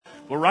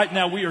Well, right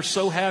now we are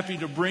so happy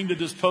to bring to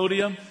this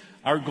podium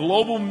our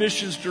Global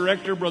Missions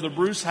Director, Brother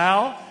Bruce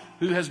Howell,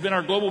 who has been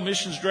our Global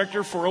Missions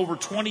Director for over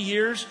 20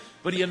 years.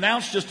 But he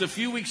announced just a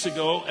few weeks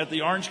ago at the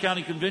Orange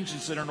County Convention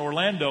Center in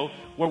Orlando,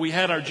 where we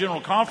had our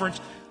general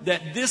conference,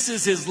 that this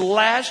is his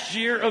last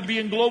year of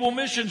being Global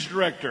Missions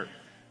Director.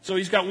 So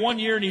he's got 1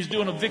 year and he's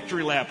doing a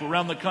victory lap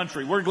around the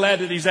country. We're glad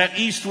that he's at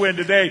Eastwind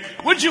today.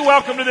 Would you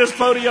welcome to this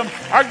podium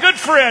our good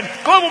friend,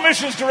 Global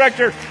Missions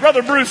Director,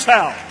 Brother Bruce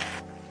Howell.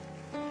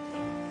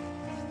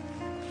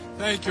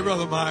 Thank you,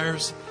 Brother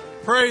Myers.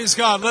 Praise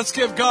God. Let's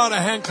give God a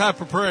hand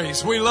clap of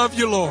praise. We love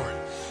you, Lord.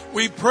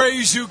 We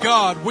praise you,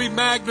 God. We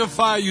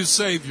magnify you,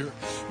 Savior.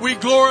 We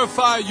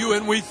glorify you,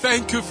 and we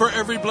thank you for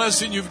every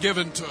blessing you've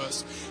given to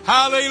us.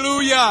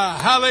 Hallelujah,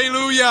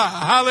 hallelujah,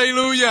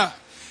 hallelujah,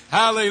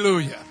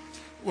 hallelujah.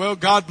 Well,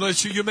 God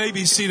bless you. You may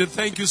be seated.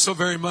 Thank you so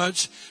very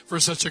much for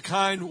such a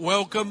kind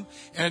welcome.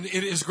 And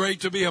it is great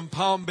to be in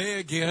Palm Bay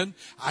again.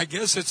 I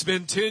guess it's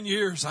been 10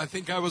 years. I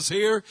think I was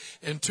here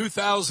in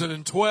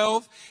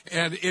 2012.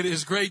 And it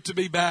is great to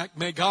be back.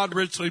 May God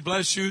richly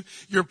bless you.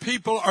 Your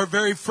people are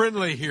very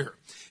friendly here.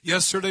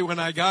 Yesterday when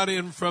I got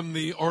in from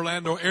the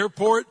Orlando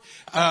airport,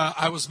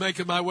 I was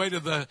making my way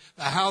to the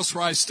house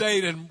where I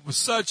stayed, and it was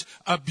such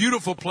a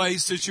beautiful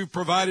place that you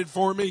provided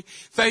for me.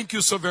 Thank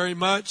you so very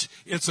much.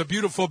 It's a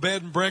beautiful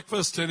bed and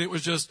breakfast, and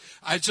it's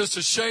just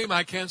a shame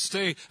I can't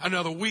stay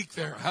another week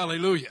there.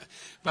 Hallelujah.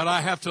 But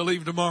I have to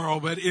leave tomorrow.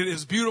 But it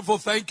is beautiful.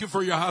 Thank you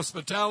for your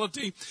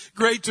hospitality.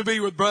 Great to be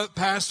with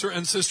Pastor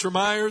and Sister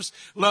Myers.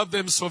 Love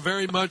them so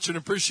very much and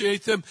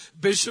appreciate them.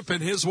 Bishop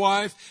and his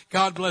wife,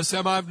 God bless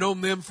them. I've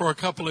known them for a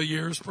couple of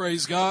years.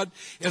 Praise God.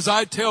 As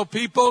I tell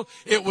people,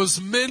 it was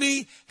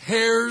many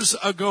hairs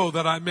ago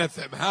that I met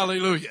them.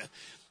 Hallelujah.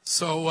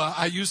 So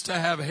I used to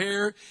have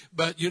hair,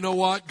 but you know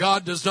what?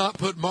 God does not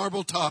put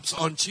marble tops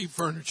on cheap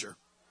furniture.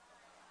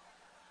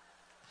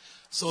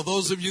 So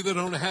those of you that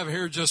don't have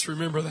hair, just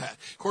remember that.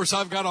 Of course,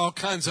 I've got all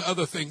kinds of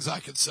other things I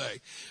could say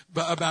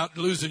about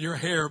losing your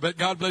hair, but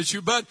God bless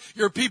you. But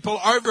your people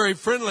are very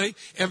friendly.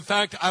 In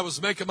fact, I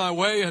was making my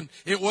way, and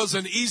it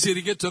wasn't easy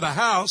to get to the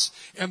house,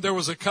 and there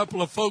was a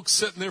couple of folks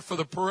sitting there for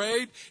the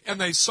parade,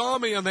 and they saw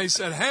me, and they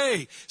said,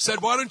 hey,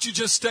 why don't you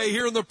just stay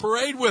here in the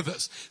parade with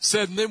us?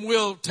 Said, and then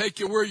we'll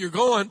take you where you're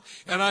going.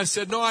 And I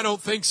said, no, I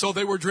don't think so.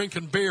 They were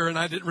drinking beer, and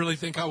I didn't really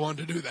think I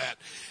wanted to do that.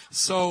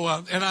 So,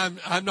 and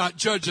I'm not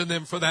judging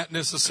them for that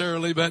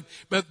necessarily, but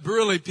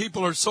really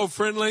people are so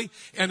friendly,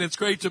 and it's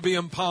great to be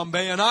in Palm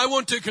Bay. And I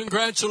want to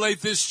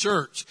congratulate this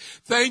church.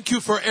 Thank you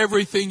for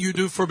everything you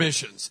do for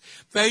missions.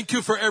 Thank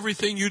you for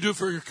everything you do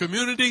for your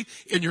community,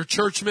 in your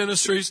church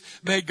ministries.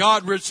 May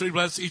God richly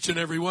bless each and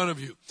every one of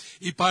you.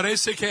 Y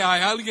parece que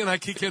hay alguien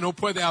aquí que no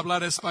puede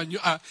hablar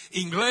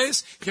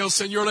inglés. Que el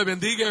Señor le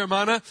bendiga,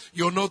 hermana.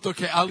 Yo noto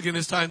que alguien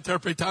está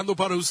interpretando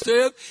para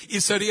usted,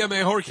 y sería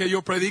mejor que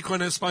yo predico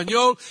en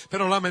español,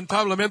 pero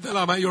lamentablemente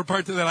la mayor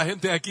parte de la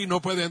gente aquí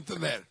no puede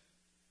entender.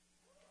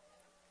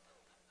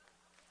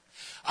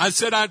 I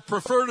said I'd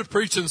prefer to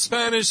preach in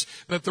Spanish,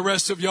 but the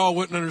rest of y'all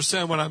wouldn't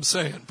understand what I'm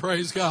saying.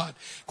 Praise God.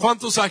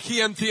 ¿Cuántos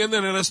aquí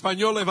entienden el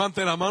español?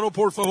 Levante la mano,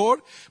 por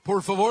favor.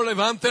 Por favor,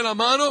 levante la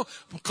mano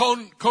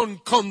con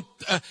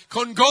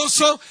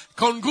gozo,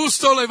 con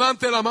gusto.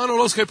 Levante la mano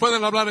los que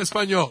pueden hablar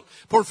español.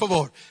 Por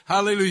favor.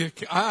 Hallelujah.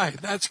 Ay,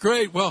 that's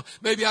great. Well,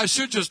 maybe I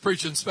should just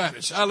preach in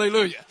Spanish.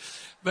 Hallelujah.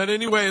 But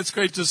anyway, it's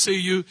great to see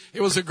you.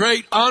 It was a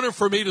great honor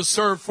for me to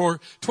serve for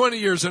 20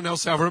 years in El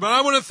Salvador. But I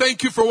want to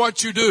thank you for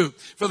what you do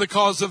for the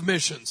cause of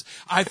missions.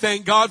 I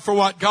thank God for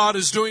what God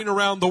is doing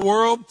around the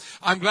world.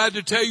 I'm glad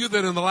to tell you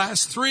that in the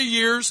last 3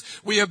 years,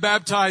 we have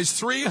baptized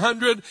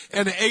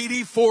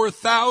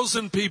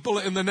 384,000 people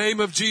in the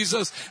name of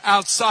Jesus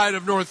outside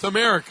of North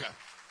America.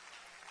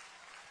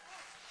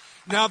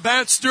 Now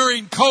that's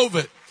during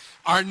COVID.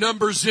 Our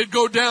numbers did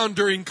go down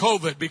during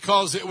COVID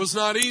because it was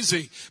not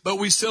easy, but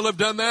we still have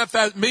done that.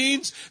 That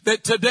means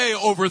that today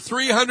over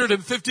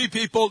 350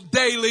 people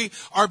daily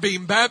are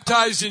being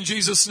baptized in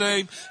Jesus'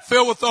 name,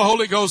 filled with the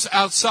Holy Ghost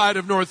outside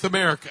of North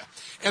America.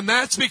 And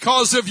that's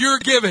because of your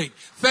giving.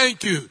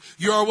 Thank you.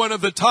 You are one of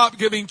the top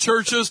giving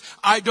churches.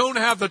 I don't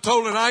have the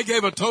total, and I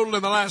gave a total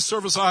in the last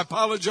service. I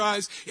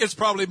apologize. It's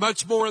probably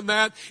much more than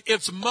that.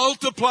 It's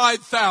multiplied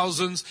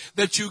thousands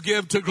that you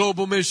give to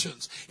global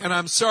missions. And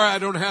I'm sorry I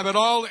don't have it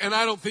all, and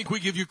I don't think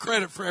we give you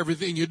credit for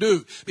everything you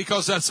do,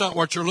 because that's not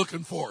what you're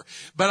looking for.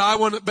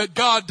 But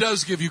God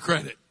does give you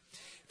credit.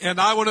 And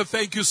I want to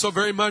thank you so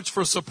very much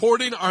for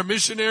supporting our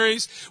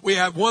missionaries. We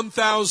have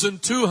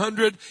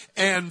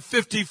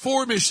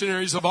 1,254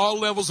 missionaries of all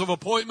levels of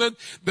appointment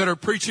that are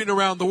preaching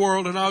around the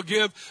world. And I'll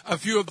give a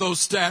few of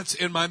those stats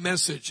in my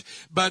message.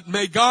 But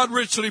may God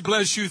richly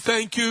bless you.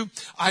 Thank you.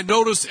 I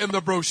noticed in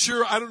the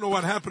brochure, I don't know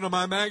what happened to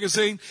my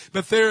magazine,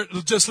 but there,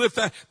 just lift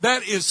that.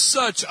 That is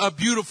such a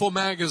beautiful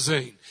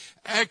magazine.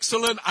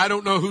 Excellent. I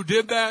don't know who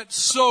did that.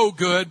 So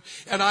good.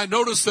 And I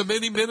noticed the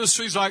many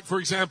ministries, like, for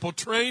example,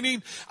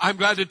 training. I'm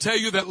glad to tell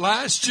you that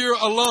last year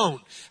alone,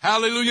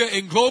 hallelujah,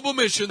 in global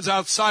missions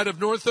outside of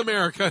North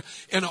America,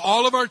 in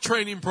all of our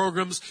training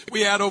programs,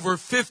 we had over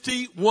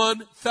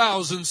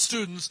 51,000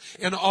 students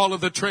in all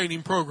of the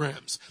training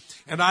programs.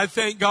 And I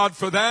thank God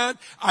for that.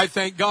 I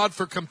thank God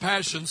for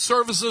Compassion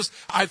Services.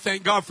 I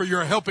thank God for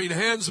your Helping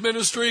Hands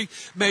ministry.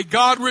 May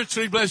God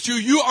richly bless you.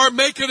 You are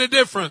making a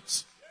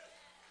difference.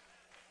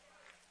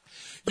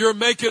 You're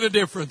making a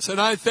difference, and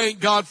I thank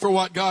God for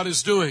what God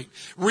is doing.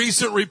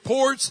 Recent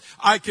reports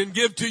I can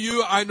give to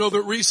you. I know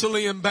that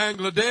recently in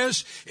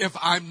Bangladesh, if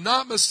I'm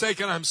not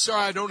mistaken, I'm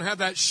sorry I don't have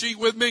that sheet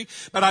with me,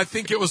 but I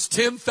think it was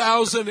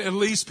 10,000 at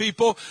least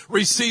people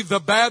received the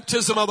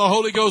baptism of the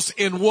Holy Ghost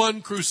in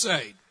one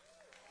crusade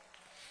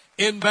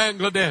in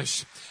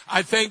Bangladesh.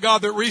 I thank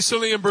God that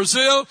recently in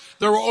Brazil,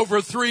 there were over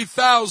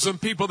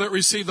 3,000 people that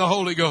received the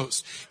Holy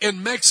Ghost.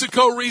 In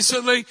Mexico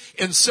recently,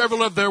 in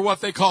several of their what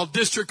they call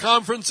district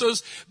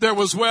conferences, there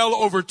was well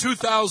over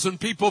 2,000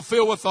 people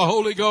filled with the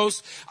Holy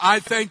Ghost. I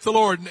thank the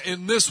Lord.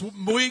 In this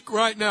week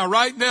right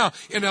now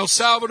in El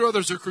Salvador,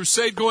 there's a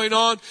crusade going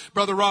on.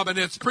 Brother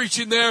Robinette's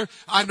preaching there.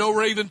 I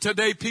know even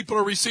today people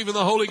are receiving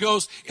the Holy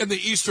Ghost in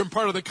the eastern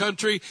part of the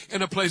country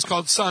in a place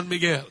called San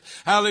Miguel.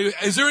 Hallelujah.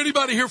 Is there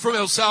anybody here from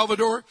El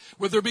Salvador?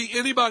 Would there be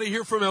anybody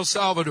here from El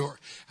Salvador?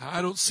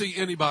 I don't see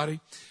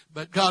anybody,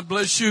 but God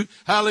bless you.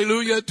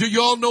 Hallelujah. Do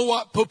y'all know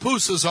what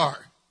pupusas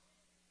are?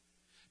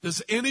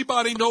 Does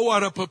anybody know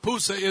what a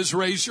pupusa is?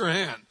 Raise your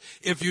hand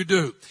if you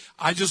do.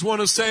 I just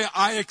want to say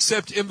I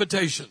accept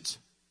invitations.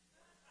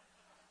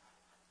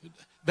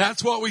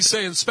 That's what we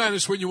say in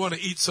Spanish when you want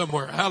to eat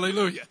somewhere.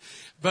 Hallelujah.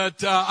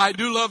 But I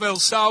do love El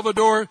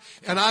Salvador,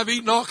 and I've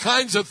eaten all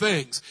kinds of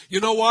things.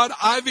 You know what?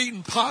 I've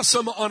eaten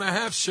possum on a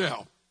half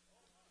shell.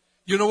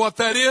 You know what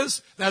that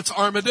is? That's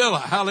armadillo.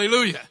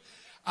 Hallelujah.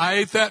 I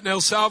ate that in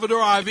El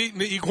Salvador. I've eaten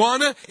the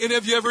iguana. Any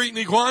of you ever eaten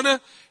iguana?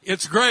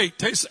 It's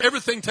great.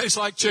 Everything tastes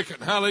like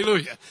chicken.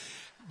 Hallelujah.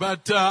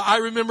 But I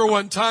remember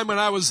one time when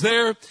I was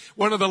there,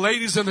 one of the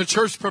ladies in the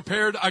church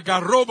prepared a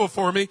garrobo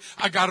for me.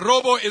 A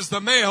garrobo is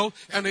the male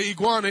and the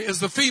iguana is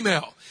the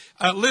female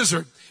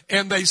lizard.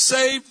 And they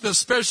saved the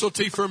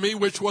specialty for me,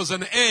 which was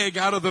an egg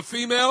out of the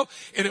female,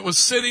 and it was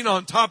sitting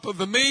on top of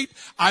the meat.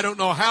 I don't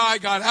know how I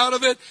got out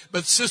of it,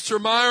 but Sister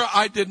Meyer,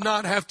 I did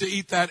not have to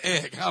eat that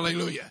egg.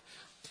 Hallelujah.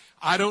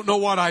 I don't know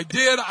what I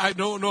did. I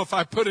don't know if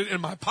I put it in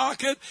my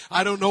pocket.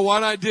 I don't know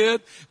what I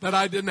did, but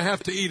I didn't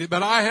have to eat it.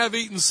 But I have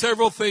eaten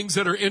several things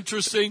that are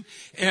interesting,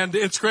 and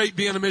it's great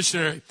being a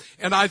missionary.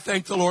 And I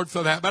thank the Lord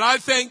for that. But I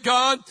thank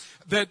God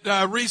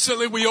that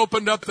recently we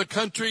opened up the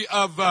country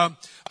of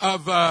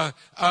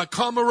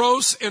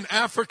Comoros in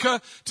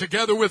Africa.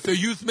 Together with the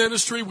youth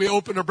ministry, we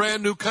opened a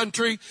brand new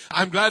country.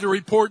 I'm glad to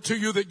report to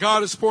you that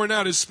God is pouring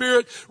out His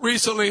Spirit.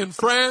 Recently in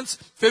France,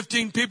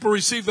 15 people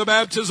received the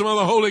baptism of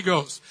the Holy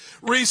Ghost.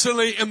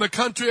 Recently in the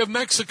country of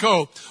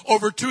Mexico,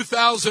 over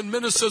 2,000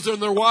 ministers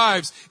and their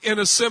wives in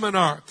a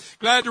seminar.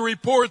 Glad to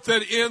report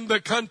that in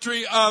the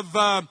country of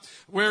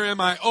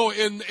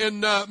in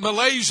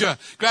Malaysia.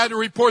 Glad to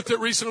report that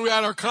recently we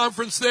had our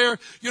conference there.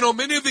 You know,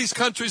 many of these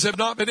countries have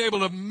not been able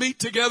to meet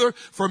together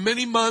for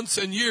many months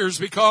and years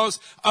because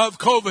of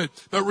COVID.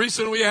 But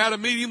recently we had a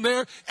meeting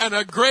there and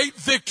a great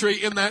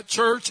victory in that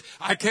church.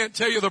 I can't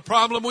tell you the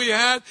problem we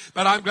had,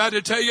 but I'm glad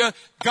to tell you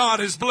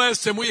God is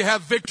blessed and we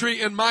have victory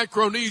in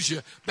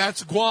Micronesia.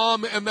 That's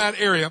Guam and that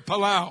area,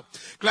 Palau.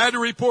 Glad to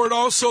report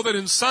also that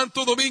in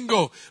Santo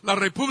Domingo, La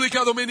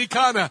República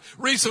Dominicana,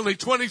 recently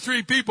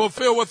 23 people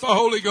filled with the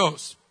Holy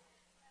Ghost.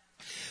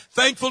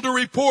 Thankful to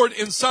report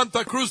in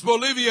Santa Cruz,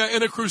 Bolivia,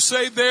 in a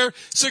crusade there,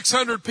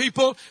 600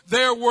 people.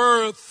 There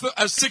were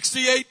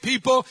 68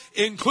 people,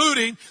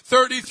 including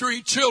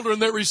 33 children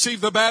that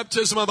received the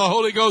baptism of the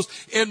Holy Ghost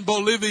in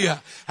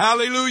Bolivia.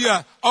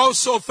 Hallelujah.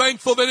 Also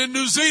thankful that in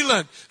New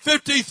Zealand,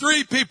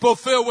 53 people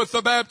filled with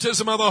the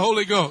baptism of the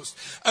Holy Ghost.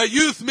 A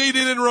youth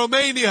meeting in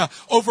Romania,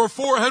 over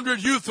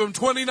 400 youth from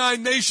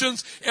 29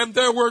 nations, and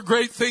there were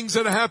great things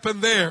that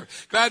happened there.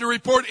 Glad to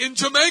report in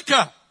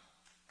Jamaica.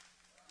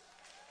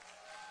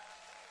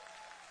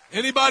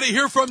 Anybody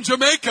here from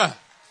Jamaica?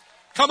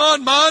 Come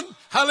on, man.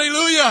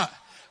 Hallelujah.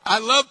 I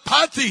love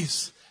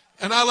patis.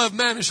 And I love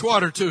Manish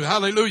water too.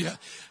 Hallelujah.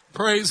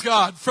 Praise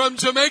God. From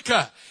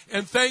Jamaica.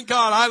 And thank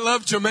God I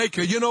love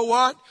Jamaica. You know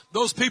what?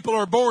 Those people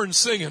are born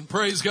singing.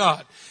 Praise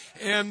God.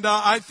 And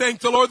I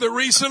thank the Lord that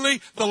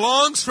recently the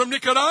Longs from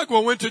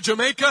Nicaragua went to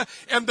Jamaica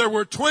and there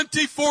were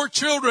 24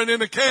 children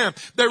in a camp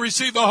that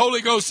received the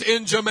Holy Ghost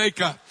in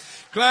Jamaica.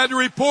 Glad to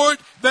report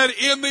that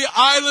in the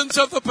islands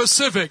of the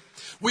Pacific,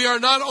 we are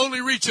not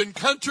only reaching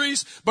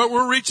countries, but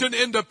we're reaching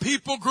into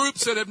people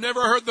groups that have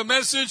never heard the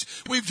message.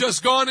 We've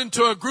just gone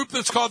into a group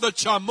that's called the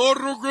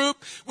Chamorro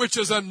group, which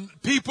is a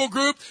people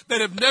group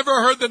that have never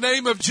heard the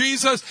name of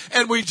Jesus.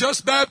 And we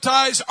just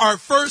baptized our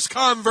first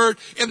convert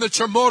in the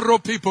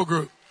Chamorro people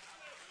group.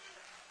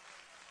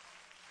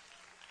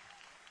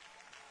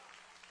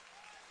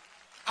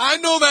 I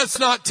know that's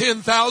not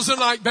 10,000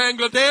 like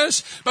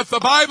Bangladesh, but the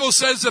Bible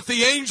says that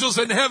the angels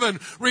in heaven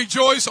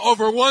rejoice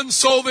over one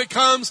soul that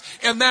comes,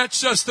 and that's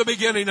just the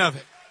beginning of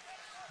it.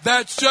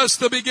 That's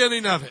just the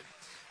beginning of it.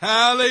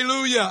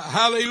 Hallelujah.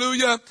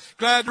 Hallelujah.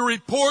 Glad to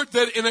report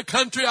that in a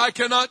country I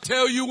cannot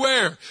tell you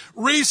where,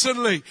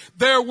 recently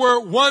there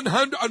were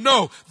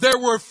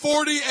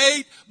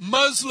 48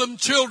 Muslim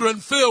children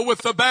filled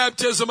with the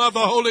baptism of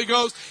the Holy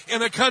Ghost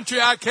in a country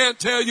I can't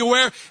tell you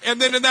where.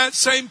 And then in that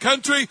same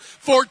country,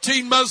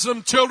 14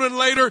 Muslim children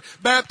later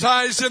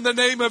baptized in the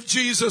name of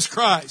Jesus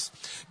Christ.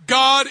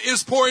 God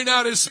is pouring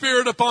out His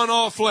Spirit upon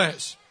all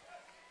flesh.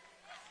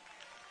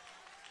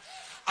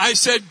 I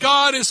said,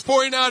 God is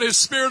pouring out His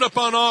Spirit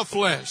upon all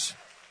flesh.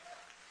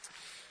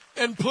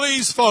 And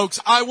please, folks,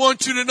 I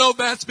want you to know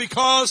that's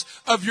because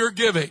of your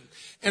giving.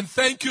 And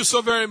thank you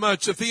so very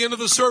much. At the end of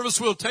the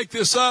service, we'll take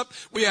this up.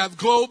 We have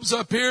globes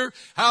up here.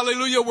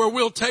 Hallelujah, where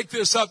we'll take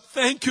this up.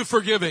 Thank you for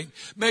giving.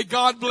 May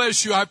God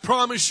bless you. I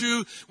promise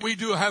you, we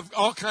do have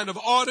all kind of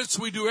audits.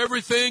 We do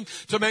everything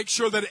to make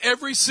sure that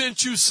every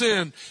cent you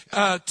send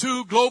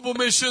to Global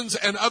Missions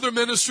and other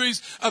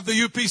ministries of the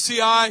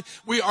UPCI,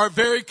 we are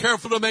very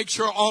careful to make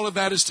sure all of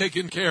that is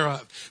taken care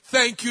of.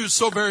 Thank you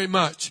so very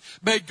much.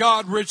 May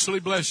God richly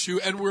bless you,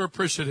 and we're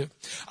appreciative.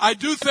 I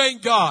do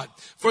thank God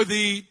for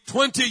the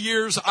 20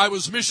 years I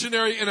was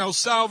missionary in El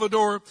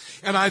Salvador,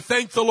 and I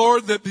thank the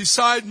Lord that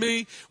beside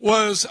me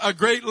was a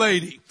great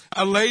lady.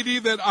 A lady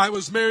that I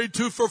was married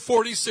to for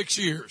 46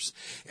 years.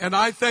 And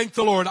I thank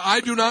the Lord. I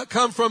do not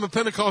come from a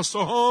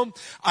Pentecostal home.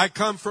 I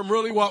come from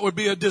really what would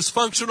be a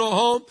dysfunctional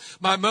home.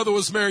 My mother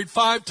was married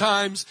 5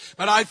 times,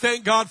 but I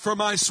thank God for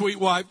my sweet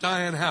wife,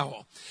 Diane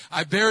Howell.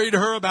 I buried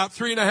her about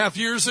 3.5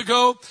 years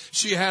ago.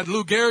 She had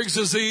Lou Gehrig's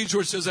disease,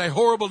 which is a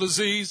horrible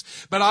disease.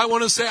 But I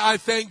want to say I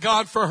thank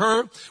God for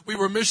her. We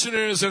were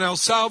missionaries in El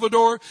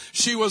Salvador.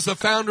 She was the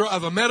founder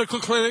of a medical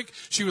clinic.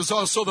 She was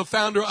also the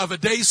founder of a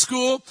day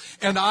school.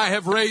 And I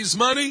have raised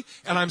money,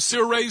 and I'm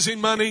still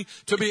raising money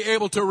to be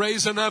able to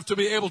raise enough to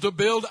be able to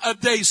build a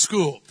day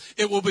school.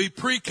 It will be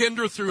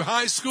pre-kinder through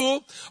high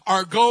school.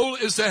 Our goal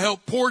is to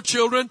help poor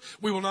children.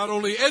 We will not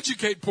only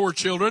educate poor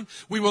children,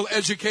 we will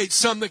educate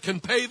some that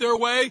can pay their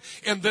way.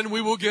 And then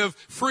we will give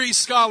free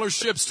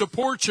scholarships to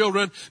poor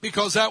children,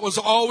 because that was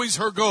always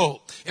her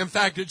goal. In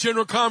fact, at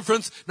General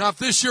Conference, not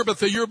this year, but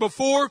the year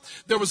before,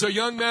 there was a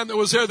young man that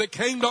was there that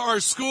came to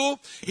our school.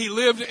 He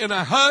lived in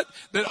a hut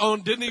that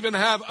didn't even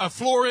have a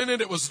floor in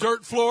it. It was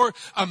dirt floor,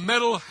 a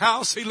metal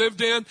house he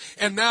lived in.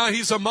 And now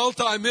he's a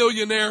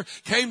multi-millionaire,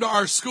 came to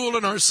our school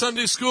and our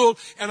Sunday school.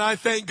 And I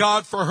thank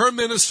God for her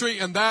ministry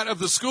and that of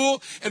the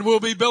school. And we'll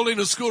be building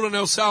a school in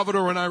El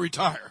Salvador when I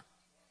retire.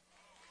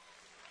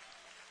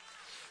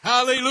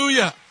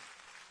 Hallelujah.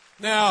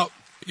 Now,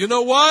 you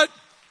know what?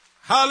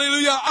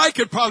 Hallelujah. I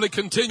could probably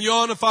continue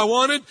on if I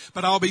wanted,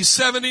 but I'll be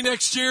 70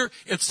 next year.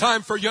 It's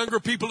time for younger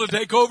people to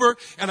take over,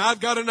 and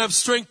I've got enough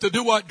strength to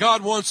do what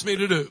God wants me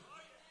to do.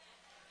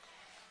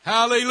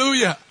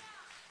 Hallelujah.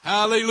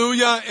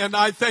 Hallelujah. And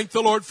I thank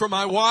the Lord for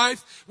my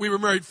wife. We were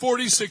married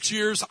 46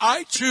 years.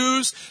 I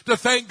choose to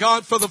thank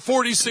God for the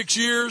 46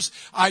 years.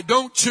 I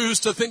don't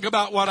choose to think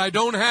about what I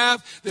don't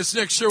have. This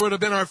next year would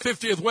have been our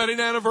 50th wedding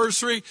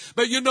anniversary.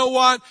 But you know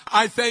what?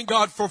 I thank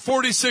God for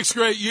 46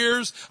 great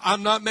years.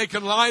 I'm not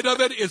making light of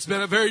it. It's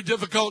been a very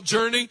difficult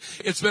journey.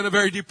 It's been a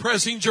very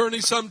depressing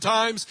journey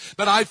sometimes.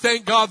 But I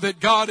thank God that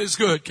God is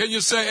good. Can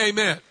you say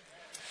amen?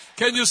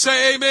 Can you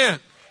say amen?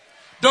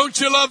 Don't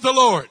you love the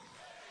Lord?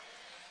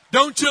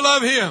 Don't you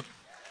love Him?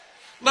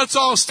 Let's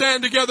all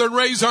stand together and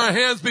raise our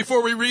hands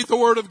before we read the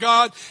Word of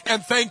God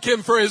and thank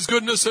Him for His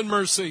goodness and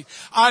mercy.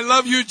 I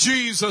love you,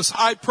 Jesus.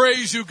 I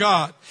praise you,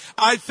 God.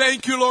 I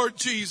thank you, Lord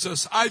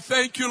Jesus. I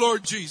thank you,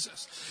 Lord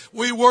Jesus.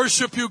 We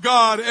worship you,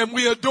 God, and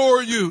we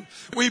adore you.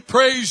 We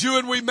praise you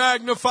and we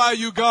magnify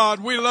you,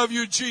 God. We love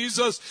you,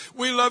 Jesus.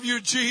 We love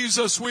you,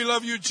 Jesus. We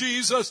love you,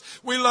 Jesus.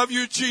 We love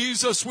you,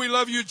 Jesus. We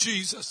love you,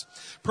 Jesus.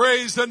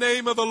 Praise the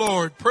name of the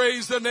Lord.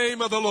 Praise the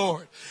name of the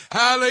Lord.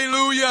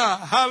 Hallelujah.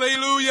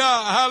 Hallelujah.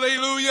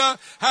 Hallelujah.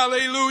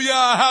 Hallelujah.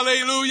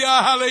 Hallelujah.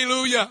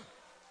 Hallelujah.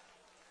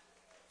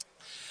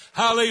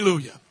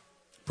 Hallelujah.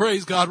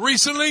 Praise God.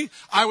 Recently,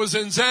 I was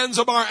in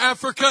Zanzibar,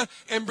 Africa,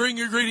 and bring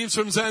you greetings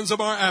from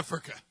Zanzibar,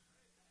 Africa.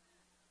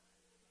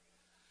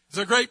 It's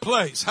a great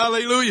place.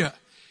 Hallelujah.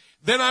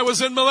 Then I was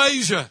in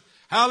Malaysia.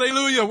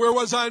 Hallelujah. Where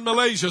was I in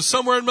Malaysia?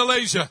 Somewhere in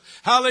Malaysia.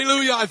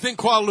 Hallelujah. I think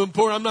Kuala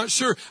Lumpur. I'm not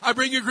sure. I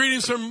bring you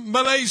greetings from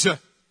Malaysia.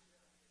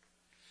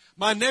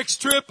 My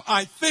next trip,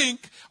 I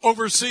think,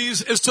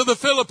 overseas is to the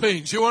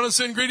Philippines. You want to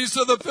send greetings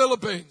to the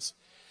Philippines?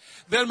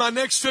 Then my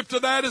next trip to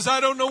that is I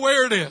don't know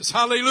where it is.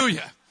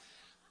 Hallelujah.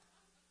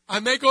 I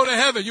may go to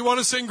heaven. You want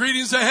to send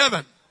greetings to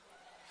heaven?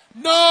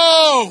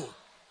 No,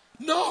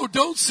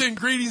 don't send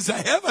greetings to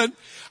heaven.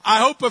 I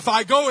hope if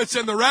I go, it's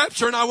in the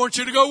rapture, and I want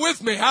you to go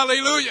with me.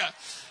 Hallelujah.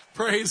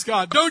 Praise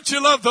God. Don't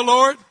you love the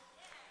Lord?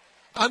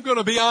 I'm going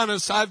to be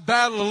honest. I've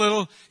battled a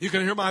little. You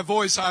can hear my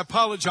voice. I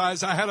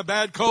apologize. I had a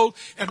bad cold.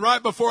 And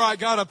right before I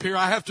got up here,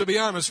 I have to be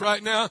honest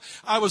right now,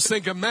 I was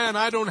thinking, man,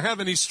 I don't have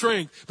any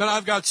strength, but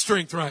I've got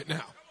strength right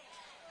now.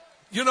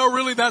 You know,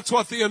 really, that's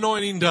what the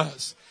anointing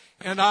does.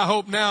 And I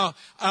hope now,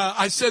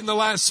 I said in the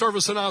last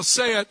service, and I'll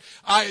say it,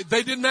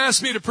 they didn't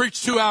ask me to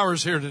preach 2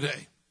 hours here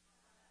today.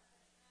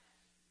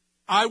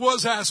 I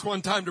was asked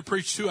one time to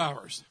preach 2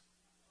 hours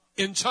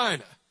in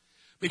China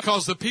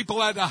because the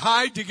people had to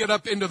hide to get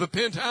up into the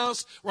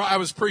penthouse where I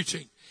was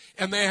preaching.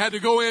 And they had to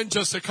go in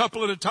just a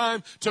couple at a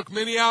time. Took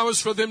many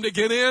hours for them to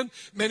get in,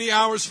 many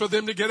hours for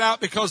them to get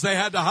out because they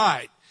had to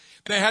hide.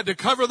 They had to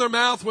cover their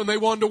mouth when they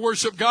wanted to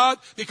worship God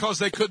because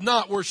they could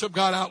not worship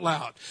God out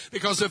loud.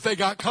 Because if they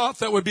got caught,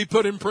 that would be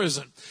put in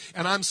prison.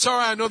 And I'm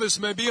sorry, I know this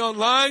may be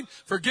online.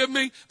 Forgive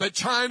me, but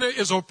China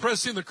is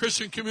oppressing the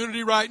Christian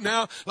community right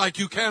now like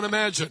you can't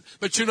imagine.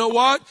 But you know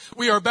what?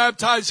 We are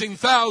baptizing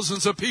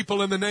thousands of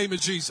people in the name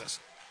of Jesus.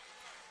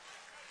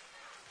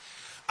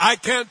 I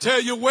can't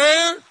tell you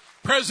where.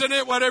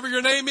 President, whatever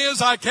your name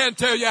is, I can't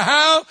tell you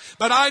how,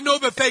 but I know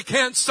that they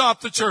can't stop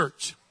the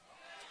church.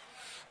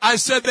 I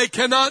said they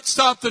cannot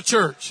stop the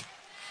church.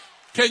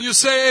 Can you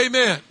say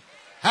amen?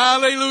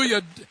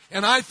 Hallelujah.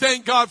 And I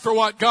thank God for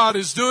what God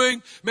is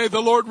doing. May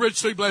the Lord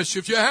richly bless you.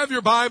 If you have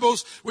your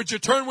Bibles, would you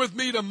turn with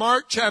me to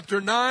Mark chapter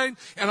 9,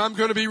 and I'm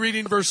going to be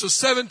reading verses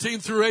 17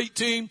 through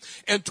 18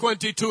 and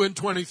 22 and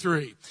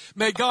 23.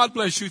 May God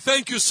bless you.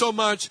 Thank you so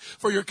much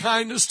for your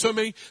kindness to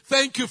me.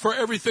 Thank you for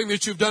everything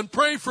that you've done.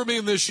 Pray for me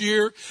in this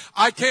year.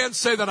 I can't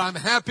say that I'm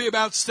happy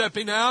about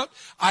stepping out.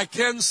 I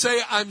can say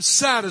I'm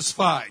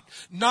satisfied.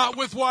 Not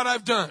with what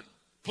I've done.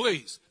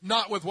 Please,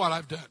 not with what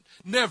I've done.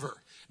 Never.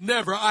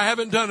 I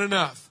haven't done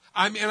enough.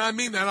 I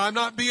mean that.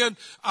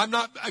 I'm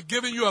not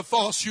giving you a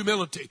false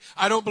humility.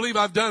 I don't believe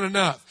I've done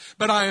enough.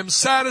 But I am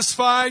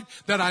satisfied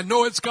that I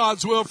know it's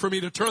God's will for me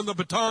to turn the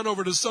baton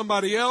over to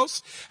somebody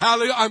else.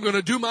 Hallelujah. I'm going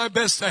to do my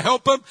best to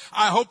help them.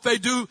 I hope they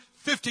do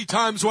 50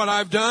 times what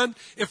I've done,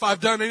 if I've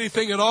done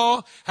anything at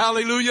all.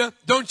 Hallelujah.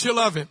 Don't you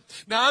love Him?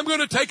 Now I'm going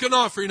to take an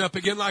offering up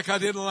again like I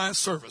did in the last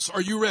service.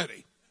 Are you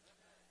ready?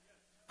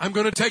 I'm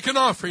going to take an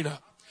offering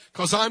up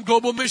because I'm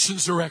Global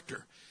Missions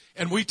Director.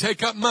 And we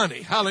take up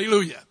money.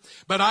 Hallelujah.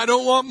 But I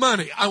don't want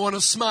money. I want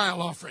a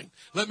smile offering.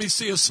 Let me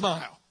see a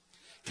smile.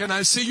 Can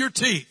I see your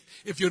teeth?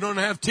 If you don't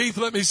have teeth,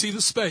 let me see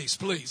the space,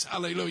 please.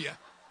 Hallelujah.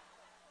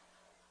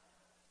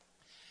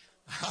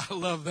 I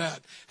love that.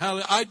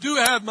 I do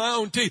have my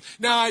own teeth.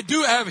 Now, I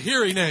do have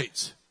hearing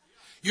aids.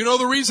 You know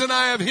the reason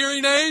I have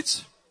hearing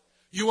aids?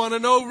 You want to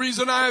know the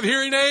reason I have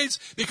hearing aids?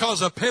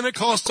 Because of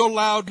Pentecostal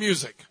loud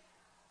music.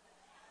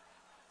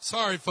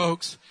 Sorry,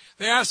 folks.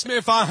 They asked me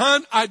if I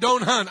hunt. I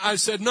don't hunt. I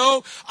said,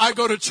 no, I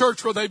go to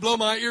church where they blow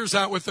my ears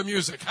out with the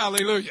music.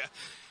 Hallelujah.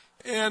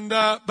 And,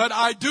 but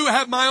I do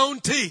have my own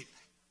teeth.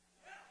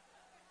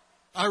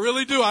 I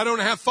really do. I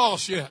don't have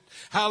false yet.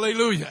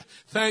 Hallelujah.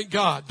 Thank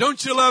God.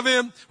 Don't you love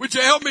Him? Would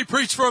you help me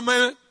preach for a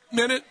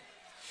minute?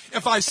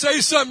 If I say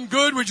something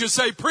good, would you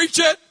say, preach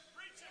it?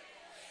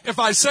 If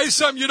I say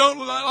something you don't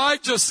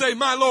like, just say,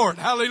 my Lord.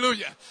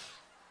 Hallelujah.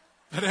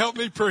 But help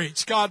me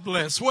preach. God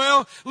bless.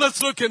 Well,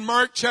 let's look in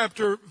Mark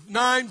chapter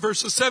 9,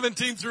 verses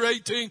 17 through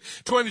 18,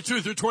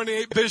 22 through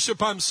 28.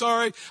 Bishop, I'm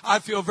sorry. I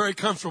feel very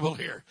comfortable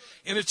here.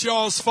 And it's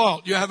y'all's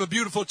fault. You have a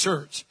beautiful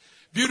church,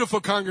 beautiful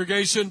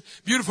congregation,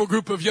 beautiful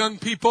group of young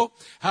people.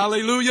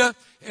 Hallelujah.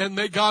 And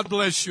may God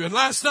bless you. And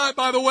last night,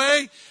 by the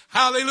way,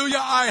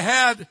 hallelujah, I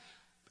had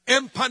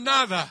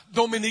empanada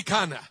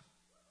dominicana.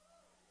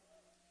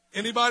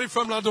 Anybody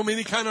from La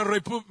Dominicana,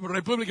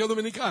 República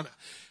Dominicana?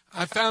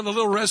 I found a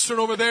little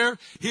restaurant over there.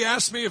 He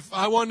asked me if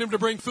I wanted him to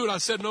bring food. I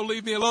said, no,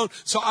 leave me alone.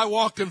 So I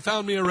walked and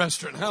found me a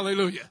restaurant.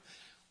 Hallelujah.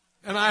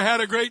 And I had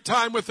a great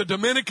time with the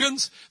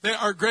Dominicans. They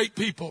are great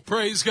people.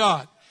 Praise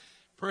God.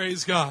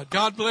 Praise God.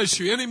 God bless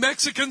you. Any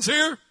Mexicans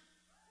here?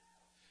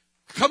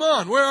 Come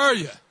on, where are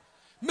you?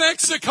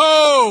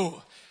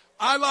 Mexico.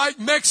 I like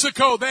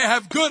Mexico. They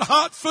have good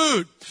hot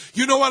food.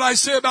 You know what I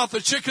say about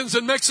the chickens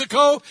in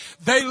Mexico?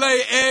 They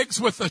lay eggs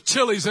with the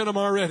chilies in them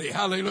already.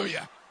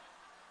 Hallelujah.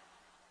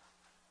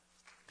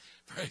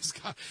 Praise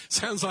God.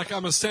 Sounds like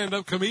I'm a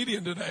stand-up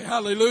comedian today.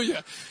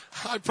 Hallelujah.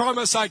 I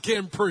promise I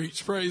can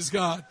preach. Praise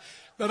God.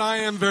 But I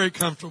am very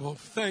comfortable.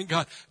 Thank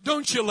God.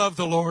 Don't you love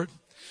the Lord?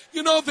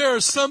 You know, there are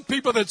some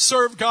people that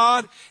serve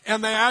God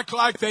and they act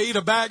like they eat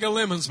a bag of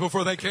lemons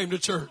before they came to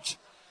church.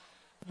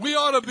 We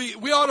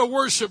ought to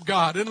worship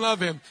God and love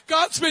Him.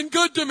 God's been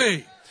good to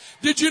me.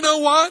 Did you know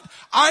what?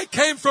 I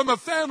came from a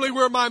family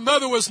where my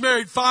mother was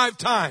married 5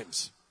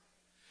 times.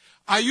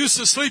 I used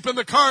to sleep in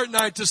the car at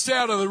night to stay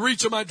out of the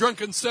reach of my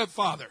drunken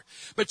stepfather.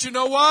 But you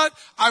know what?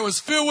 I was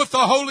filled with the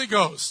Holy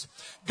Ghost.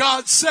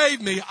 God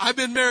saved me. I've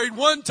been married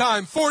 1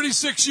 time,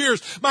 46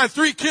 years. My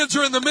 3 kids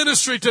are in the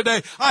ministry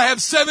today. I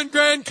have 7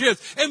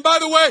 grandkids. And by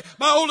the way,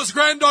 my oldest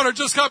granddaughter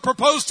just got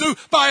proposed to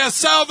by a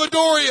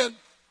Salvadorian.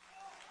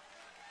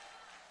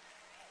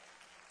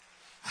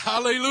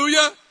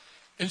 Hallelujah.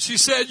 And she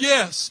said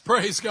yes.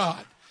 Praise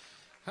God.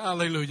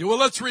 Hallelujah. Well,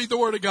 let's read the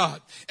Word of God.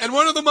 And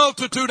one of the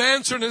multitude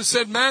answered and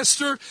said,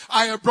 Master,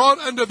 I have brought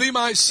unto thee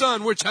my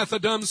son, which hath a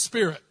dumb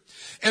spirit.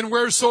 And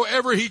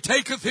wheresoever he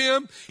taketh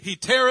him, he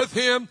teareth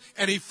him,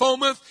 and he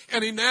foameth,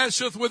 and he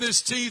gnasheth with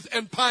his teeth,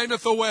 and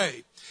pineth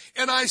away.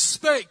 And I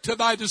spake to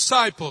thy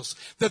disciples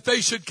that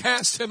they should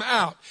cast him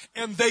out,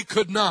 and they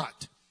could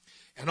not.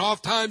 And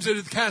oft times it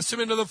hath cast him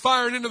into the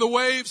fire and into the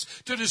waves,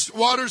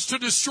 waters to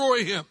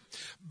destroy him.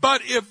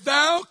 But if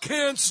thou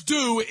canst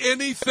do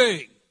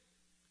anything,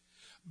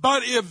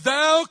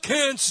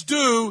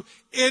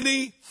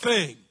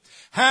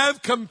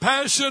 have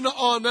compassion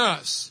on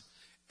us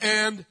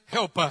and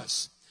help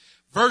us.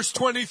 Verse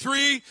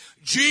 23,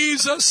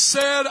 Jesus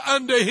said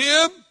unto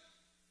him,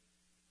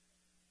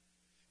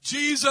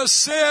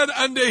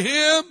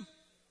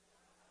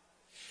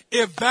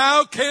 if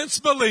thou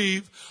canst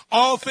believe,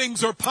 all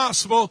things are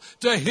possible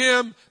to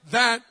him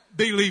that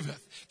believeth.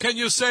 Can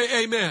you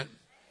say amen?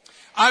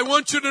 I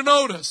want you to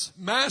notice,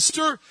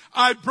 Master,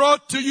 I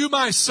brought to you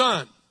my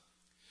son.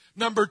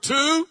 Number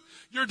 2,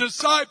 your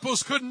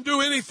disciples couldn't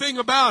do anything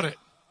about it.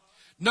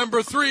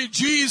 Number 3,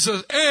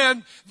 Jesus.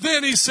 And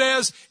then he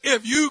says,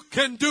 if you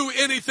can do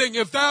anything,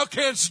 if thou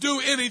canst do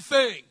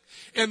anything.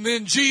 And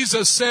then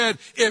Jesus said,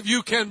 if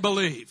you can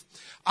believe.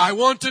 I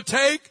want to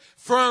take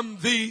from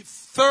the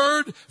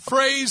third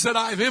phrase that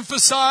I've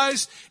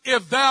emphasized,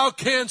 if thou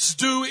canst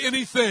do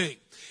anything.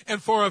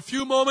 And for a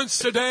few moments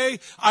today,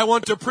 I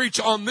want to preach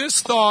on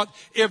this thought,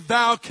 if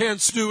thou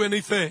canst do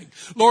anything.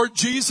 Lord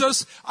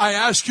Jesus, I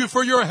ask you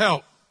for your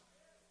help.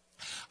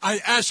 I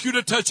ask you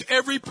to touch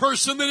every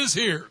person that is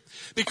here,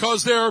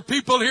 because there are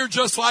people here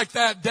just like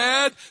that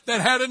dad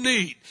that had a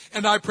need.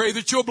 And I pray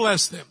that you'll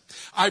bless them.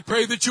 I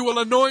pray that you will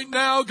anoint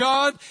now,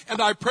 God,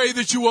 and I pray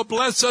that you will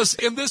bless us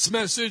in this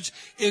message.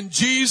 In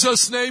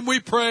Jesus' name we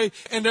pray.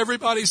 And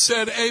everybody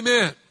said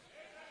amen.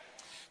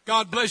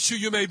 God bless you.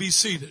 You may be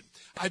seated.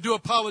 I do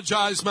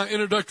apologize. My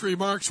introductory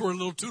remarks were a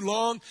little too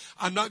long.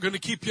 I'm not going to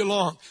keep you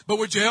long. But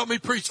would you help me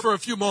preach for a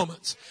few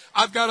moments?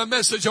 I've got a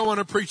message I want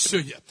to preach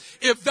to you.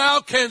 If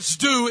thou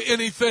canst do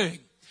anything.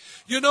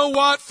 You know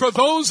what? For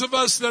those of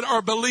us that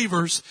are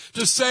believers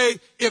to say,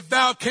 if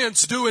thou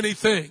canst do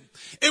anything,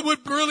 it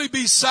would really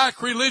be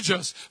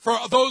sacrilegious for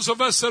those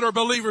of us that are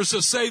believers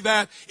to say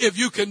that, if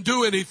you can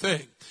do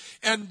anything.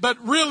 But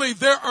really,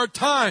 there are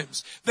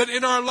times that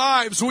in our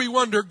lives we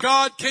wonder,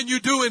 God, can you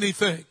do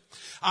anything?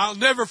 I'll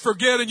never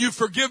forget, and you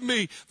forgive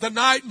me, the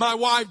night my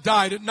wife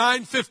died at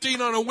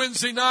 9:15 on a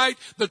Wednesday night,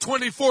 the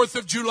 24th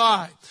of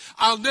July.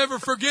 I'll never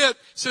forget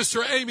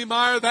Sister Amy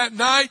Meyer that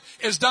night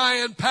as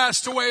Diane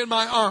passed away in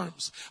my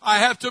arms. I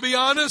have to be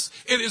honest,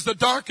 it is the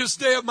darkest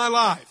day of my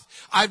life.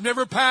 I've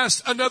never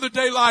passed another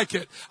day like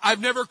it.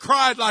 I've never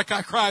cried like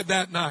I cried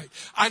that night.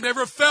 I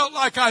never felt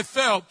like I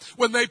felt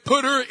when they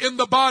put her in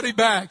the body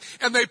bag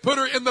and they put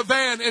her in the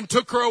van and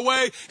took her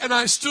away, and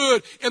I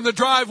stood in the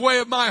driveway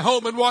of my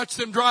home and watched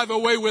them drive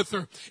away with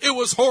her. It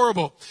was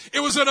horrible.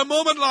 It was at a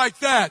moment like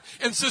that.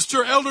 And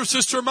Elder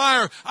Sister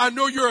Meyer, I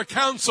know you're a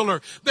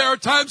counselor. There are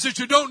times that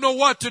you don't know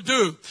what to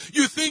do.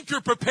 You think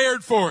you're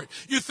prepared for it.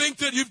 You think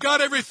that you've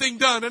got everything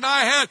done. And I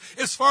had,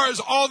 as far as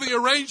all the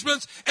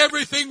arrangements,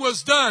 everything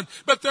was done.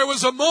 But there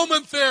was a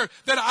moment there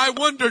that I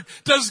wondered,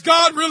 does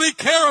God really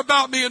care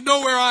about me and know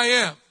where I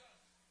am?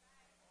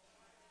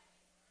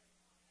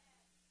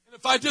 And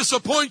if I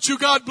disappoint you,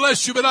 God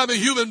bless you, but I'm a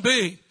human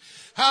being.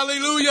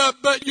 Hallelujah.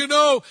 But you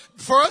know,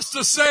 for us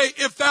to say,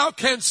 if thou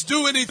canst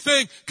do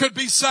anything, could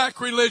be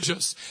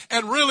sacrilegious.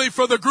 And really,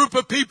 for the group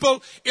of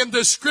people in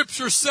the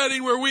scripture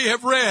setting where we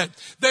have read,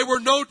 they were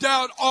no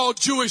doubt all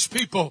Jewish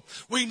people.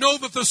 We know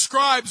that the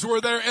scribes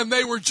were there and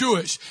they were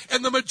Jewish.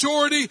 And the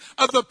majority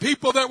of the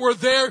people that were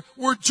there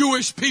were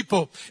Jewish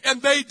people.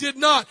 And they did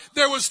not.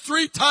 There was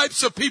 3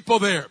 types of people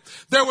there.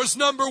 There was,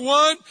 number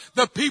 1,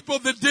 the people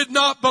that did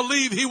not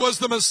believe he was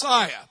the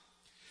Messiah.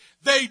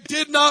 They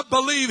did not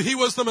believe he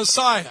was the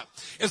Messiah.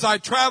 As I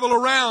travel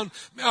around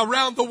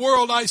the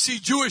world, I see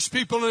Jewish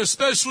people, and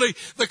especially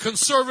the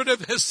conservative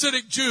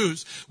Hasidic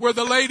Jews, where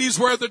the ladies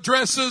wear the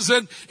dresses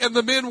and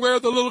the men wear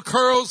the little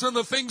curls and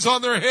the things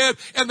on their head,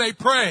 and they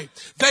pray.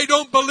 They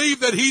don't believe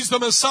that he's the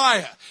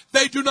Messiah.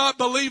 They do not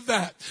believe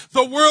that.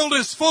 The world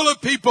is full of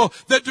people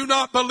that do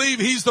not believe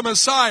he's the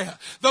Messiah.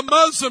 The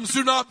Muslims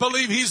do not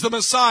believe he's the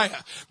Messiah.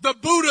 The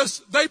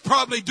Buddhists, they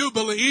probably do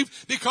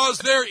believe, because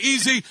they're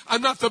easy.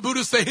 I'm not the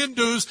Buddhists, the Hindus.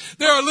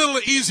 They're a little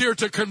easier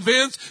to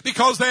convince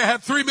because they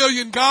have 3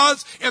 million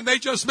gods and they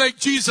just make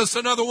Jesus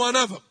another one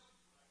of them.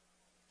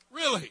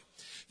 Really.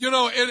 You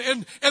know,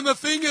 and the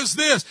thing is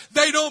this,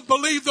 they don't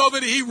believe though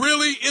that he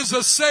really is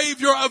a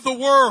savior of the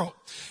world.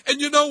 And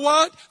you know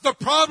what? The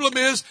problem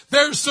is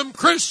there's some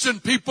Christian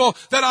people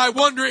that I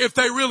wonder if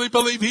they really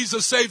believe he's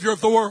a savior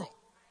of the world.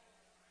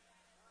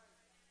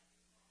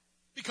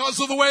 Because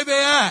of the way they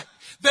act.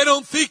 They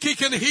don't think he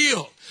can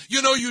heal.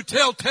 You know, you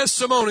tell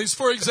testimonies.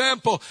 For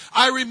example,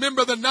 I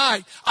remember the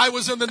night I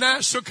was in the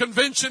National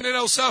Convention in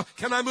El Salvador.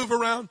 Can I move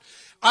around?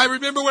 I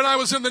remember when I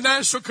was in the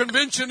National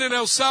Convention in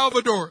El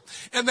Salvador,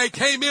 and they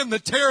came in, the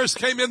terrorists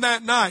came in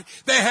that night.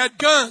 They had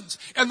guns,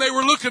 and they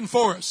were looking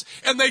for us.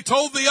 And they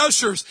told the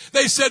ushers,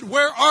 they said,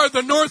 where are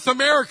the North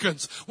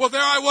Americans? Well,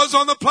 there I was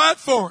on the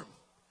platform.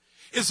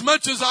 As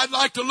much as I'd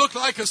like to look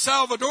like a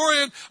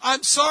Salvadorian,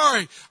 I'm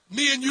sorry,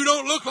 me and you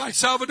don't look like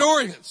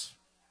Salvadorians.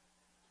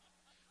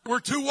 We're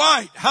too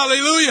white.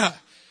 Hallelujah.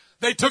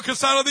 They took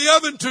us out of the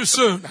oven too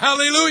soon.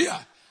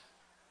 Hallelujah.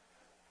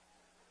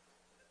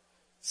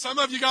 Some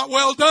of you got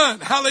well done.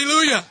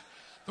 Hallelujah.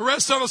 The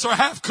rest of us are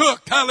half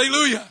cooked.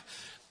 Hallelujah.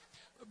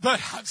 But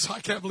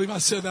I can't believe I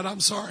said that. I'm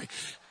sorry.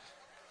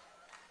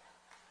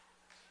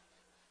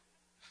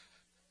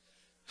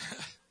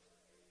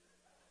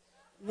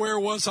 Where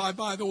was I,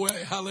 by the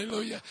way?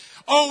 Hallelujah.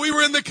 Oh, we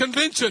were in the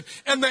convention,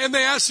 and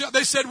they asked,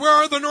 they said, where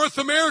are the North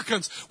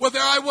Americans? Well,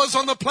 there I was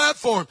on the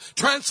platform,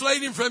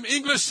 translating from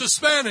English to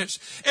Spanish,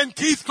 and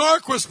Keith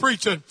Clark was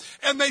preaching,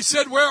 and they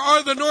said, where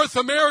are the North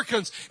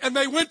Americans? And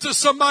they went to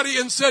somebody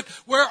and said,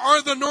 where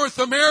are the North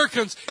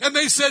Americans? And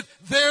they said,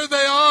 there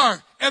they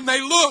are. And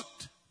they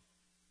looked.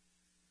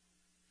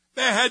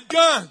 They had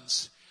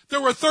guns.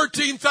 There were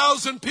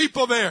 13,000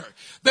 people there.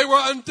 They were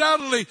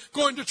undoubtedly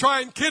going to try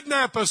and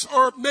kidnap us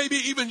or maybe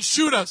even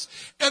shoot us.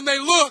 And they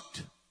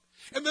looked.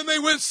 And then they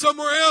went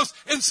somewhere else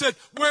and said,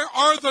 where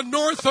are the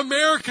North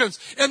Americans?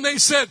 And they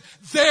said,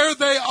 there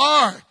they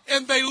are.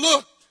 And they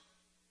looked.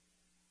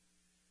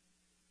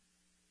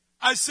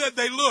 I said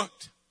they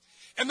looked.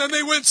 And then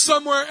they went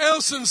somewhere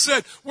else and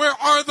said, where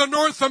are the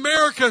North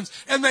Americans?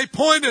 And they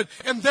pointed,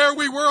 and there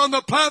we were on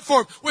the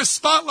platform with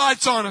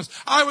spotlights on us.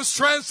 I was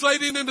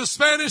translating into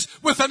Spanish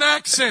with an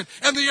accent,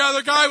 and the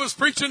other guy was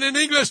preaching in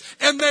English,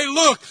 and they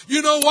looked.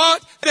 You know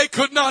what? They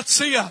could not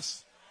see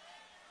us.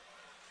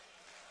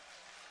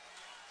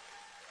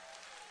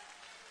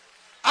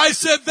 I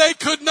said they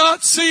could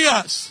not see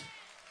us.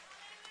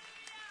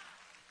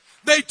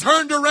 They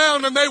turned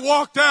around and they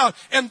walked out.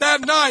 And that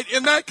night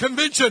in that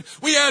convention,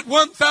 we had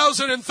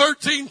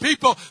 1,013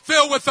 people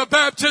filled with the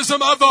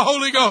baptism of the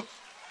Holy Ghost.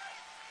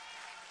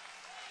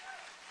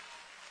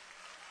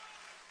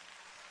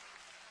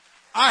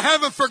 I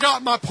haven't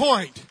forgotten my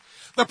point.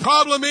 The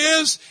problem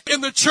is,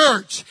 in the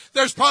church,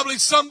 there's probably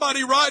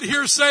somebody right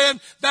here saying,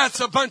 that's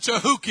a bunch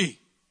of hooky.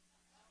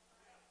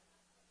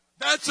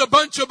 That's a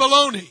bunch of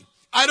baloney.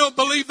 I don't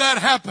believe that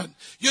happened.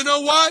 You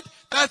know what?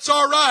 That's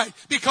all right.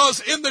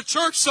 Because in the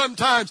church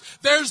sometimes,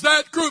 there's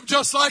that group,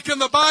 just like in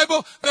the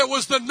Bible, that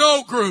was the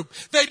no group.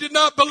 They did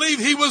not believe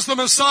he was the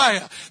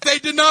Messiah. They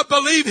did not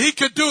believe he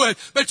could do it.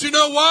 But you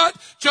know what?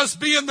 Just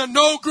be in the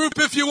no group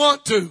if you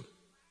want to.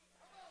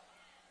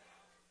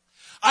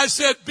 I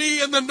said,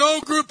 be in the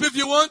no group if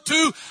you want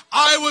to.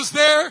 I was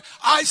there.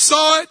 I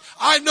saw it.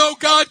 I know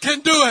God can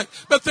do it.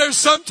 But there's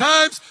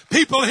sometimes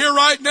people here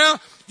right now,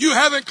 you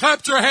haven't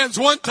clapped your hands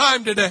one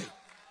time today.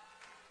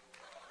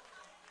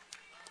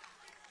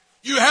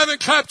 You haven't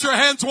clapped your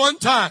hands one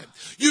time.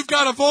 You've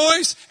got a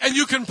voice and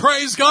you can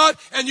praise God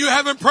and you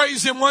haven't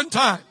praised him one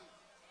time.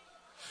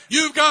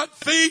 You've got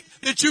feet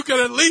that you can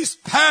at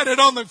least pat it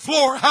on the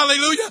floor.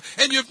 Hallelujah.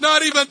 And you've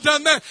not even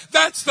done that.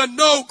 That's the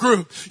no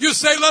group. You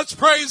say, let's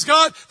praise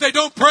God. They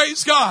don't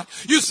praise God.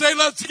 You say,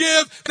 let's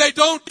give. They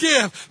don't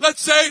give.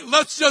 Let's say,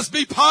 let's just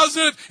be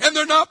positive, and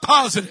they're not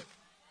positive.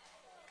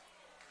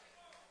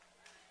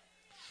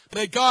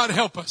 May God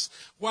help us.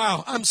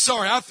 Wow. I'm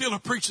sorry. I feel a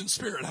preaching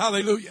spirit.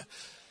 Hallelujah.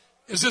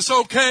 Is this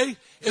okay?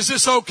 Is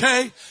this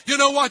okay? You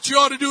know what you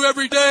ought to do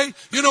every day?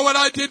 You know what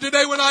I did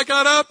today when I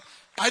got up?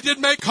 I did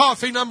make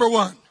coffee, number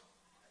one.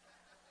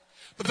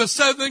 But the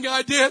second thing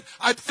I did,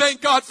 I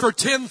thank God for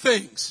 10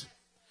 things.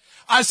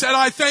 I said,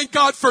 I thank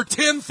God for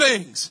 10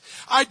 things.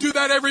 I do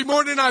that every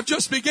morning. I've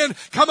just begun.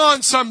 Come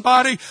on,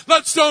 somebody.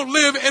 Let's don't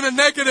live in a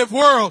negative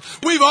world.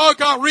 We've all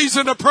got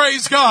reason to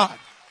praise God.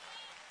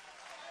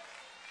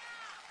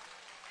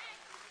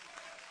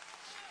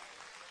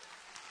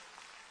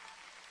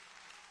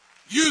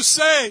 You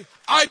say,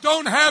 I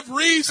don't have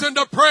reason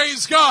to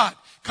praise God.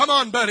 Come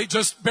on, buddy,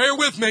 just bear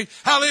with me.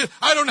 Hallelujah.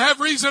 I don't have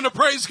reason to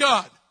praise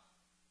God.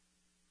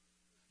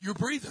 You're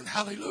breathing.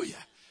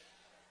 Hallelujah.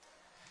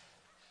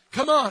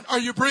 Come on. Are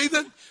you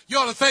breathing? You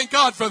ought to thank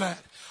God for that.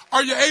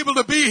 Are you able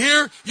to be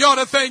here? You ought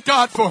to thank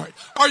God for it.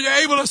 Are you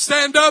able to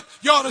stand up?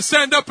 You ought to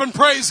stand up and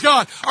praise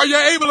God. Are you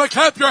able to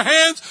clap your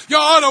hands? You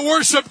ought to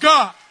worship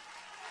God.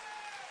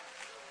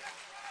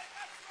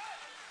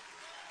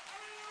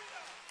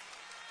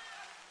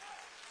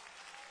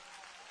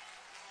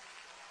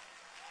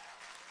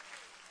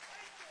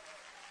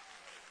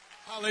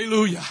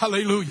 Hallelujah,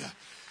 hallelujah.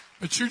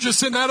 But you're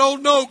just in that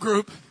old no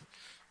group.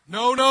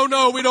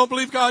 No, we don't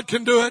believe God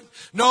can do it.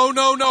 No,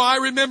 I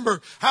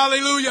remember,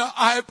 hallelujah,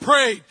 I have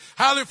prayed,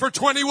 hallelujah, for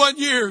 21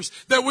 years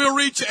that we'll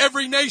reach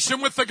every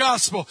nation with the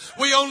gospel.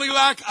 We only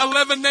lack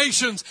 11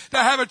 nations to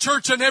have a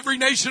church in every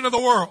nation of the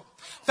world.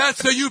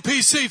 That's the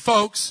UPC,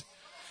 folks.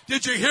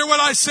 Did you hear what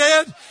I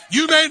said?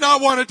 You may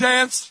not want to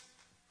dance.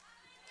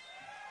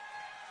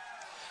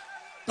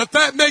 But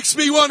that makes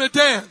me want to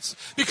dance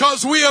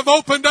because we have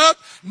opened up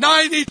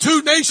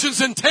 92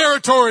 nations and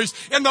territories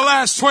in the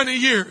last 20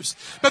 years.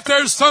 But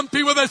there's some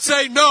people that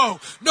say, no,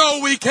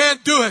 we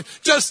can't do it.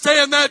 Just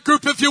stay in that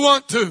group if you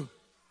want to.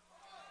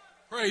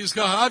 Praise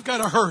God. I've got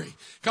to hurry.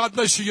 God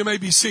bless you. You may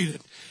be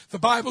seated. The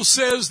Bible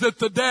says that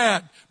the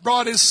dad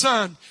brought his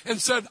son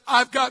and said,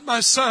 I've got my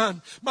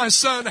son. My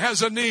son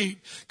has a need.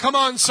 Come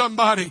on,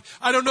 somebody.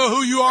 I don't know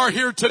who you are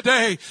here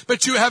today,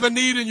 but you have a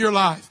need in your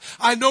life.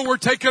 I know we're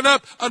taking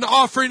up an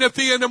offering at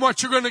the end of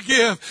what you're going to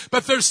give,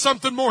 but there's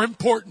something more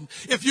important.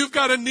 If you've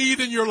got a need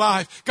in your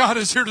life, God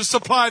is here to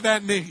supply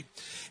that need.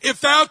 If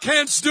thou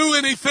canst do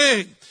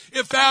anything,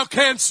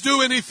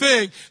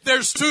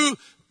 there's two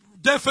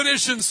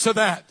definitions to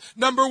that.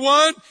 Number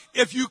one,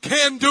 if you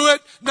can do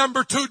it.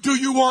 Number two, do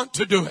you want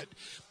to do it?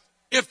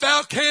 If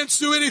thou canst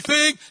do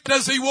anything,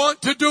 does he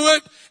want to do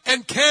it?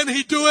 And can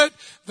he do it?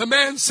 The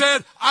man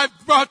said, I've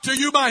brought to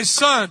you my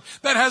son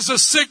that has a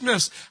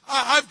sickness.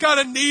 I've got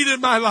a need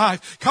in my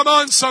life. Come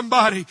on,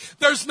 somebody.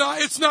 It's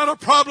not a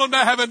problem to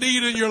have a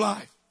need in your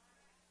life.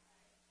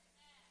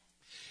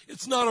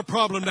 It's not a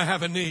problem to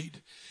have a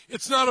need.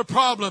 It's not a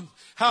problem.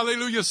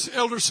 Hallelujah.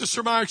 Elder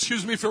Sister Meyer,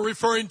 excuse me for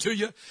referring to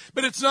you.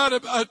 But it's not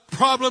a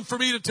problem for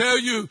me to tell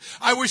you.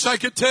 I wish I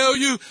could tell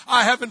you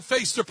I haven't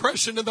faced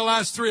depression in the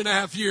last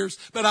 3.5 years,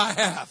 but I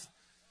have.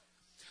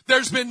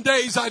 There's been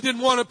days I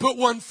didn't want to put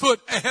one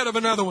foot ahead of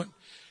another one.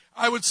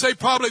 I would say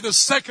probably the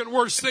second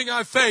worst thing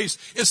I faced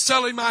is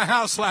selling my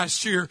house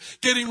last year,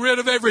 getting rid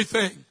of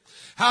everything.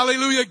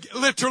 Hallelujah,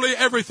 literally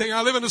everything.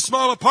 I live in a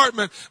small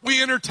apartment.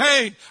 We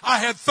entertain. I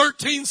had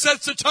 13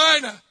 sets of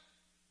china.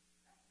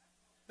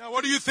 Now,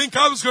 what do you think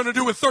I was going to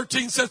do with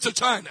 13 sets of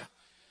china?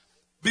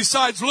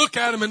 Besides look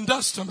at them and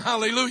dust them.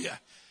 Hallelujah.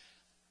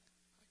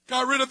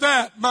 Got rid of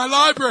that. My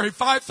library,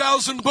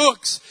 5,000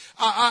 books.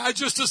 I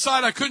just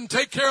decided I couldn't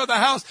take care of the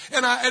house.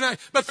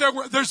 But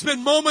there's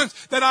been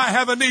moments that I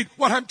have a need.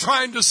 What I'm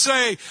trying to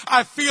say,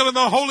 I feel in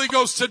the Holy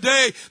Ghost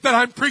today that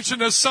I'm preaching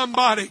to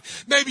somebody.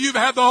 Maybe you've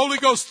had the Holy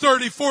Ghost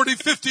 30, 40,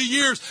 50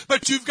 years,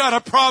 but you've got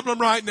a problem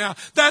right now.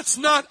 That's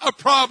not a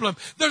problem.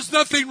 There's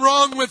nothing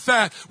wrong with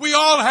that. We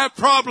all have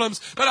problems,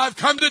 but I've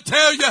come to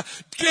tell you,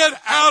 get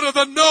out of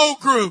the no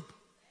group.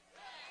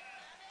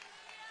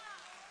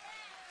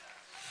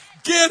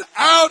 Get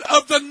out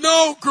of the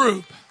no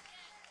group.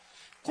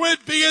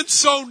 Quit being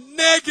so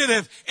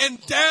negative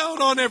and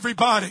down on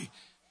everybody.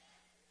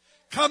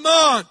 Come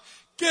on.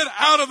 Get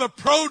out of the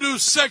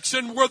produce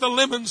section where the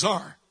lemons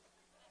are.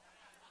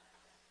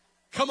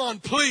 Come on,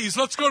 please.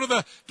 Let's go to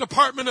the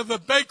department of the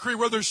bakery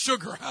where there's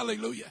sugar.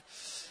 Hallelujah.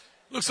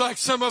 Looks like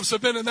some of us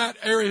have been in that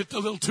area a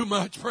little too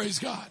much. Praise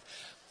God.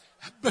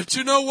 But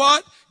you know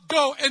what?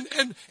 Go.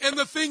 And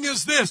the thing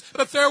is this,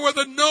 that there were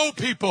the no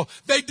people.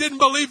 They didn't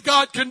believe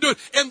God can do it.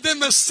 And then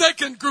the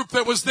second group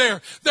that was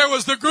there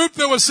was the group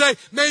that would say,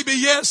 maybe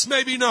yes,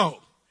 maybe no.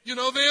 You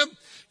know them?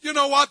 You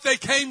know what they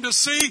came to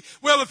see?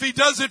 Well, if he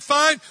does it,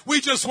 fine. We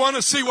just want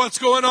to see what's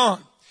going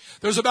on.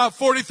 There's about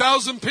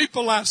 40,000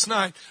 people last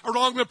night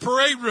along the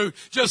parade route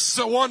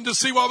just wanting to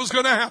see what was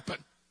going to happen.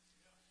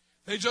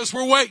 They just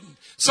were waiting.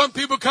 Some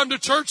people come to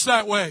church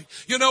that way.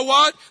 You know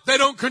what? They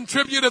don't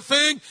contribute a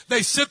thing.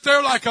 They sit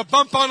there like a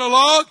bump on a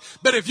log.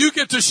 But if you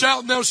get to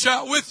shouting, they'll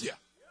shout with you.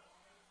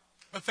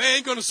 But they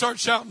ain't going to start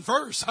shouting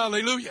first.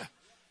 Hallelujah.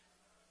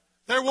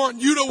 They're wanting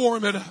you to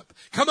warm it up.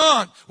 Come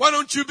on. Why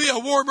don't you be a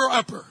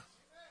warmer-upper?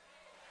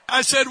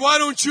 I said, why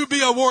don't you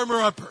be a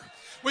warmer-upper?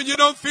 When you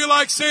don't feel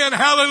like saying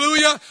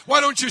hallelujah,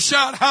 why don't you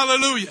shout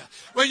hallelujah?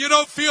 When you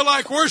don't feel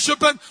like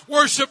worshiping,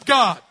 worship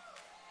God.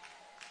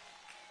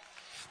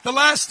 The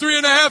last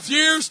 3.5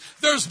 years,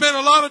 there's been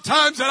a lot of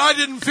times that I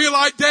didn't feel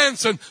like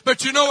dancing.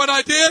 But you know what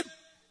I did?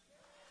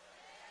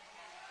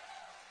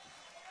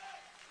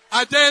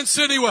 I danced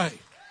anyway.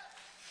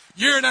 1.5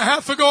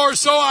 years ago or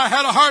so, I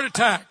had a heart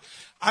attack.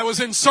 I was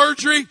in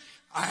surgery.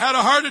 I had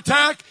a heart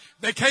attack.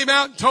 They came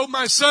out and told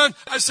my son,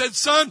 I said,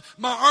 son,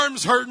 my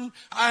arm's hurting.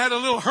 I had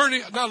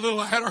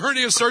I had a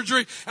hernia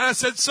surgery. And I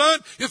said,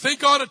 son, you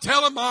think I ought to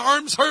tell him my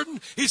arm's hurting?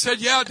 He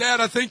said, yeah,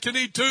 Dad, I think you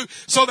need to.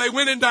 So they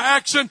went into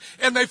action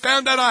and they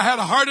found out I had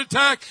a heart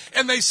attack.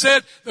 And they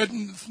said, the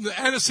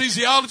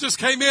anesthesiologist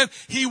came in.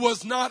 He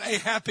was not a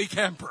happy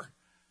camper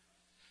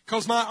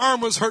because my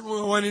arm was hurting when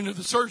I went into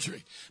the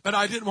surgery. But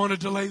I didn't want to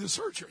delay the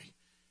surgery.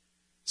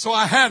 So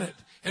I had it.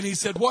 And he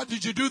said, what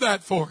did you do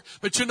that for?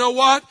 But you know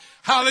what?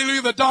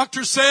 Hallelujah. The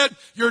doctor said,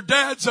 your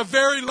dad's a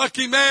very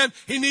lucky man.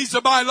 He needs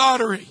to buy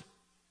lottery.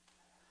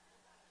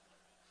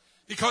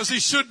 Because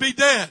he should be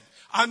dead.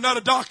 I'm not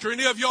a doctor.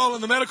 Any of y'all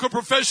in the medical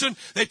profession,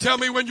 they tell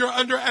me when you're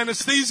under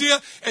anesthesia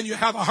and you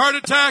have a heart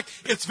attack,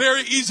 it's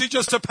very easy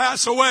just to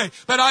pass away.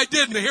 But I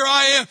didn't. Here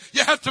I am.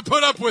 You have to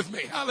put up with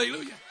me.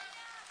 Hallelujah.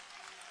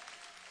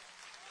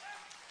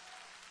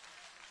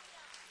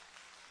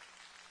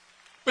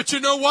 But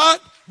you know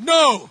what?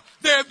 No.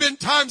 There have been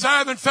times I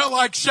haven't felt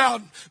like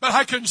shouting, but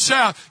I can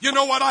shout. You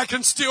know what? I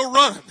can still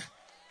run.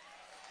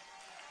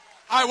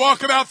 I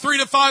walk about 3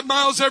 to 5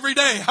 miles every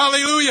day.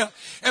 Hallelujah.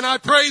 And I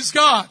praise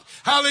God.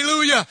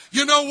 Hallelujah.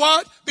 You know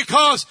what?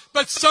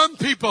 But some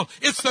people,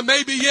 it's the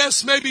maybe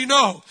yes, maybe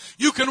no.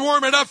 You can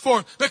warm it up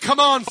for it. But come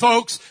on,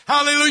 folks.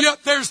 Hallelujah.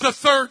 There's the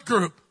third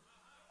group.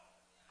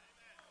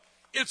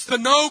 It's the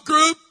no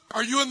group.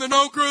 Are you in the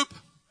no group?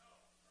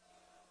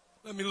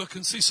 Let me look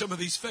and see some of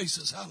these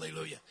faces.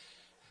 Hallelujah.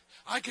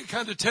 I can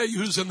kind of tell you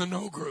who's in the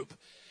no group.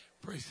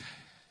 Praise.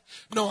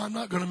 No, I'm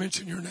not going to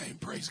mention your name.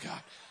 Praise God.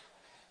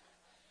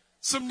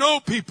 Some no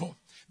people.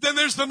 Then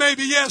there's the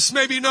maybe yes,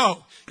 maybe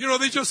no. You know,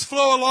 they just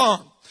flow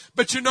along.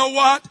 But you know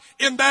what?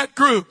 In that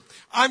group,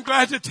 I'm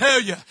glad to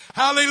tell you,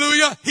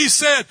 hallelujah, he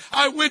said,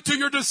 I went to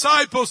your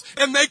disciples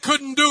and they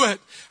couldn't do it.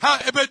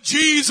 But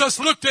Jesus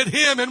looked at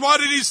him and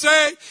what did he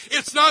say?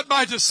 It's not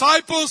my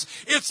disciples.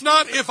 It's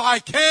not if I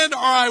can or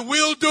I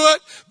will do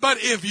it, but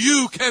if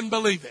you can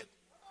believe it.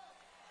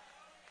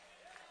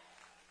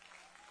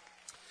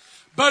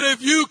 But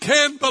if you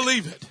can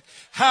believe it,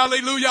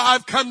 hallelujah,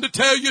 I've come to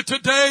tell you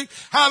today,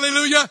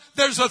 hallelujah,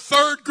 there's a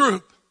third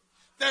group.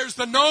 There's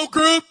the no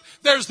group,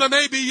 there's the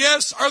maybe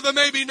yes or the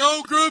maybe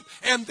no group,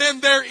 and then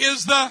there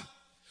is the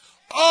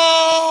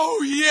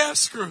oh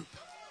yes group.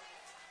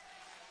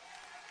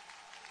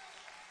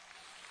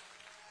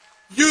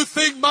 You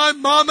think my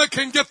mama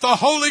can get the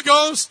Holy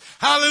Ghost,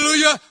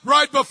 hallelujah,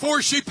 right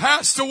before she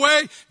passed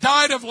away,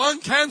 died of lung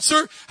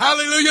cancer,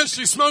 hallelujah,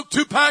 she smoked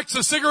 2 packs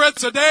of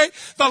cigarettes a day.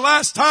 The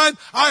last time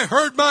I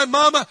heard my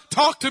mama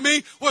talk to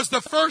me was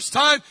the first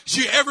time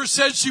she ever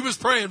said she was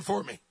praying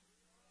for me.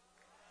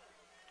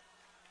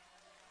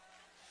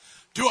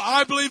 Do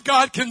I believe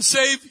God can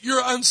save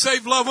your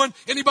unsaved loved one?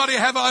 Anybody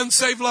have an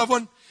unsaved loved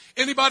one?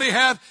 Anybody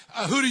have,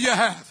 who do you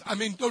have? I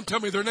mean, don't tell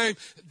me their name.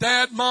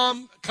 Dad,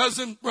 mom,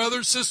 cousin,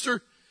 brother,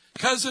 sister,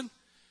 cousin.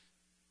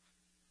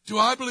 Do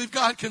I believe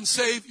God can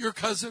save your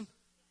cousin?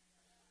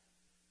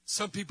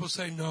 Some people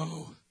say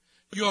no.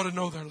 You ought to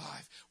know their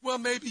life. Well,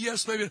 maybe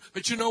yes, maybe no.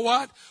 But you know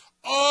what?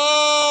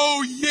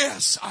 Oh,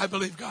 yes, I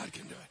believe God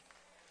can do it.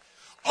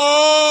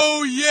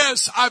 Oh,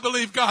 yes, I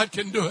believe God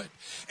can do it.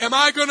 Am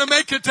I going to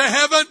make it to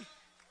heaven?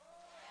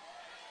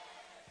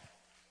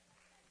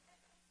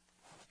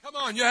 Come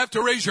on, you have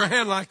to raise your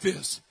hand like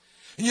this.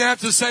 And you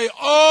have to say,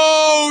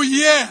 oh,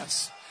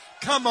 yes.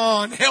 Come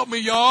on, help me,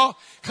 y'all.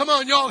 Come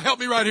on, y'all, help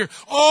me right here.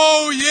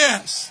 Oh,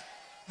 yes.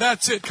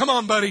 That's it. Come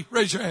on, buddy,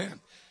 raise your hand.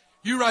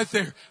 You right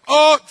there.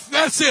 Oh,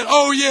 that's it.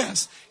 Oh,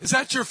 yes. Is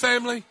that your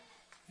family?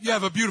 You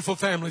have a beautiful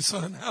family,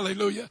 son.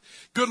 Hallelujah.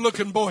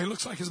 Good-looking boy.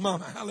 Looks like his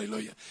mama.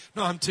 Hallelujah.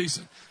 No, I'm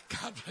teasing.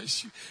 God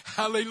bless you.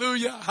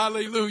 Hallelujah.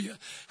 Hallelujah.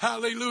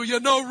 Hallelujah.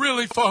 No,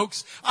 really,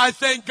 folks. I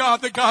thank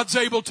God that God's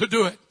able to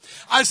do it.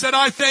 I said,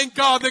 I thank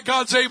God that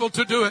God's able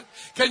to do it.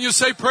 Can you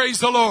say praise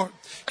the Lord?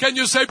 Can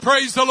you say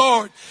praise the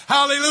Lord?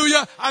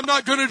 Hallelujah. I'm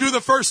not going to do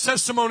the first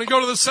testimony.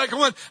 Go to the second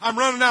one. I'm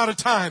running out of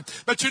time.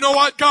 But you know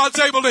what? God's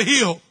able to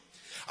heal.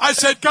 I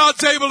said,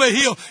 God's able to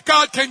heal.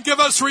 God can give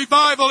us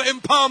revival in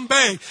Palm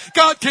Bay.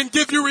 God can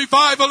give you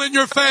revival in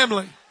your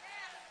family.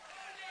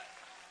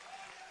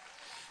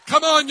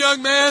 Come on,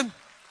 young man.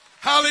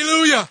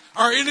 Hallelujah.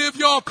 Are any of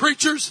y'all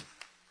preachers?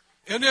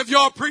 Any of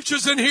y'all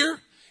preachers in here?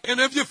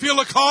 Any of you feel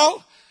a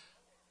call?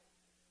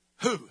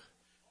 Who?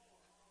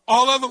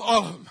 All of them?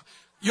 All of them.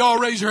 Y'all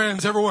raise your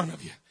hands, every one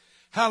of you.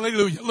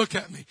 Hallelujah. Look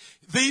at me.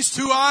 These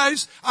 2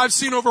 eyes, I've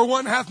seen over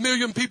 1.5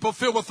 million people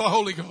filled with the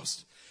Holy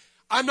Ghost.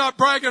 I'm not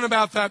bragging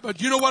about that,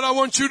 but you know what I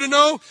want you to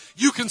know?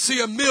 You can see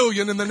 1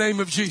 million in the name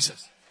of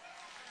Jesus.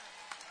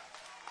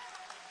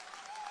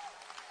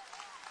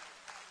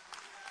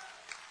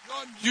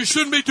 You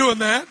shouldn't be doing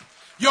that.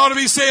 You ought to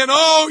be saying,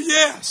 oh,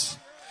 yes.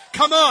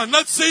 Come on,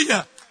 let's see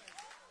you.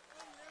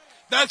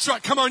 That's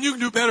right. Come on, you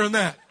can do better than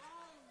that.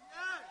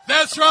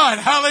 That's right.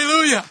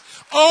 Hallelujah.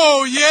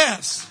 Oh,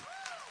 yes.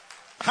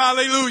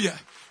 Hallelujah.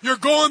 You're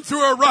going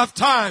through a rough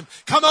time.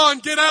 Come on,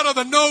 get out of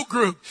the no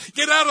group.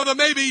 Get out of the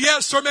maybe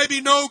yes or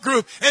maybe no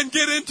group and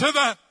get into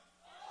the...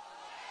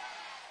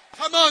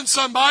 Come on,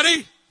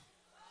 somebody.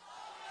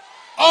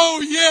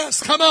 Oh,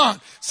 yes. Come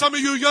on. Some of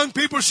you young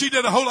people, she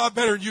did a whole lot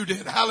better than you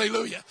did.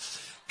 Hallelujah.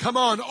 Come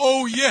on.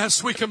 Oh,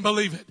 yes, we can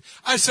believe it.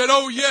 I said,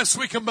 oh, yes,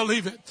 we can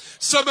believe it.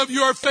 Some of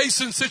you are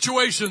facing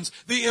situations.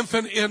 The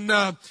infant in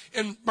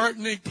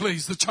Martinique,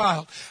 please, the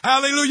child.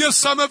 Hallelujah.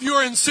 Some of you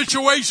are in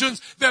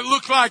situations that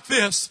look like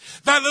this.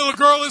 That little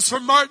girl is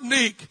from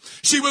Martinique.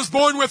 She was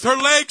born with her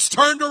legs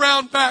turned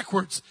around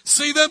backwards.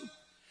 See them?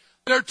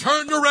 They're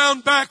turned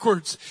around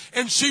backwards.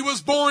 And she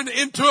was born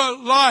into a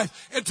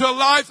life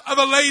of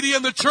a lady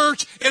in the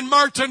church in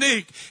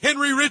Martinique.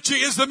 Henry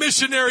Ritchie is the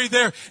missionary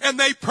there. And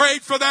they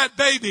prayed for that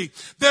baby.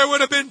 There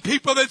would have been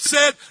people that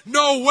said,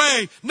 no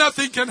way,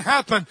 nothing can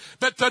happen.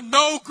 But the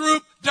no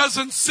group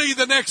doesn't see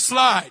the next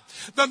slide.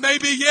 The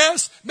maybe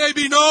yes,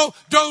 maybe no,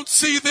 don't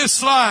see this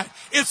slide.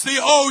 It's the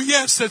oh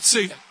yes that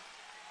see it.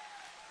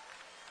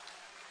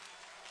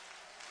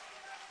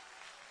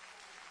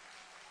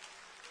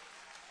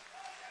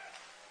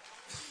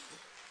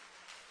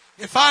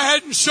 If I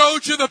hadn't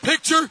showed you the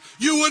picture,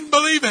 you wouldn't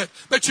believe it.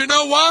 But you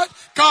know what?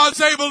 God's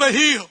able to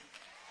heal.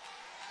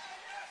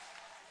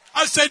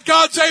 I said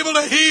God's able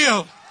to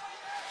heal.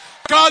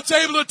 God's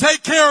able to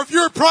take care of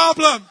your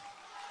problem.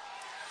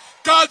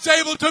 God's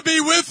able to be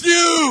with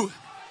you.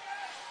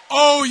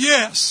 Oh,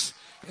 yes.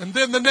 And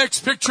then the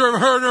next picture of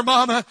her and her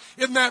mama,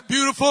 isn't that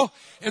beautiful?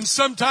 And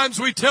sometimes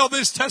we tell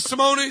these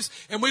testimonies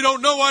and we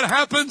don't know what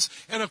happens.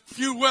 And a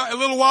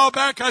little while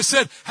back I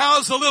said,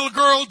 how's the little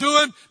girl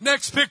doing?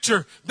 Next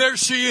picture. There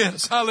she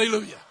is.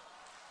 Hallelujah.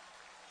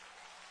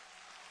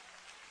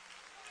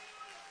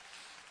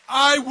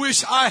 I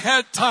wish I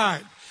had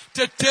time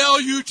to tell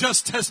you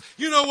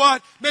you know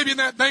what? Maybe in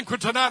that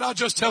banquet tonight, I'll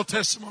just tell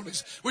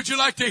testimonies. Would you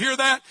like to hear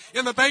that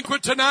in the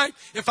banquet tonight?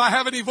 If I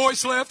have any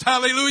voice left,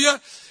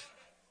 hallelujah.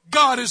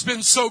 God has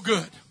been so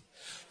good.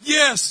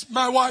 Yes,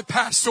 my wife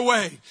passed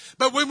away.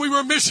 But when we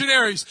were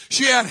missionaries,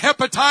 she had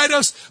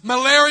hepatitis,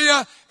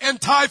 malaria, and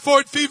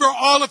typhoid fever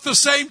all at the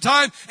same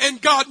time.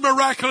 And God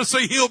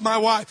miraculously healed my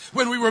wife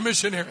when we were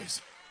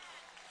missionaries.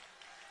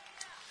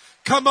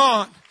 Come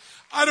on.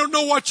 I don't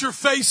know what you're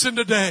facing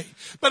today,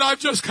 but I've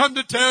just come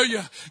to tell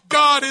you,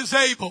 God is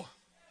able.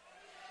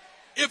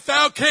 If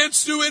thou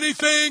canst do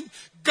anything,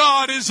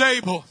 God is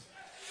able.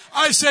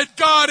 I said,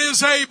 God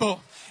is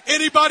able.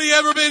 Anybody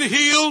ever been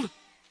healed?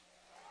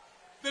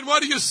 Then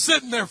what are you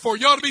sitting there for?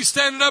 You ought to be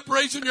standing up,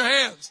 raising your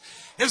hands.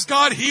 Has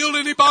God healed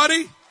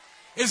anybody?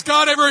 Has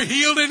God ever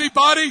healed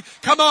anybody?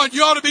 Come on,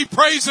 you ought to be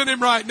praising Him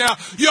right now.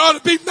 You ought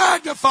to be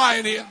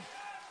magnifying Him.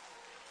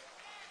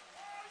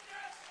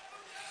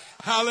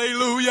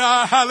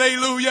 Hallelujah,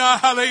 hallelujah,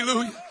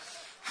 hallelujah.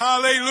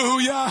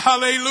 Hallelujah,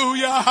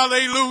 hallelujah,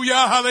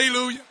 hallelujah,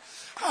 hallelujah.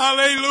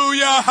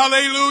 Hallelujah,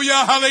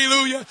 hallelujah,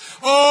 hallelujah.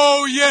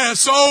 Oh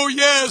yes, oh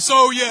yes,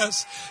 oh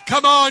yes.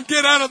 Come on,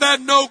 get out of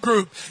that no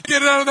group.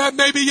 Get out of that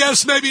maybe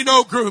yes, maybe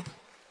no group.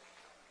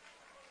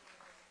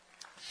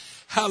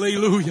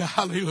 Hallelujah,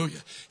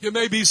 hallelujah. You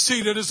may be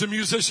seated as the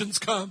musicians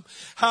come.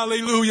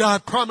 Hallelujah. I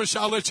promise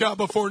I'll let you out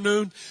before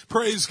noon.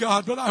 Praise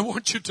God. But I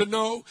want you to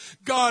know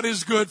God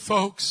is good,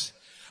 folks.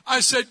 I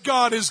said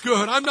God is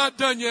good. I'm not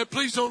done yet.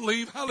 Please don't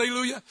leave.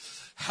 Hallelujah.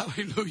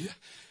 Hallelujah.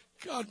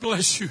 God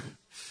bless you.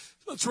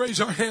 Let's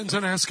raise our hands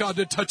and ask God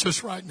to touch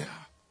us right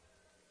now.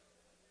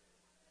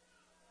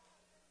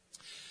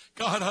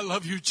 God, I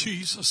love you,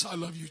 Jesus. I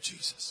love you,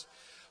 Jesus.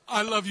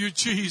 I love you,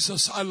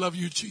 Jesus. I love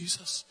you,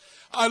 Jesus.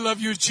 I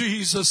love you,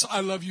 Jesus.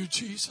 I love you,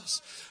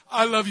 Jesus.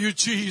 I love you,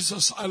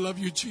 Jesus. I love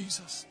you,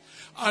 Jesus.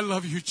 I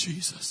love you,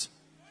 Jesus.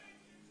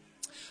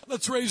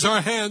 Let's raise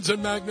our hands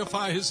and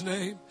magnify His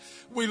name.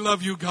 We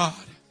love you, God.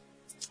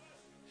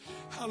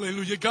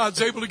 Hallelujah.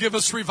 God's able to give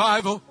us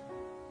revival.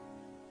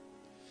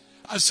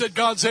 I said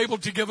God's able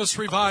to give us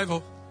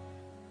revival.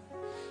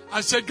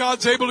 I said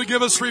God's able to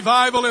give us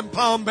revival in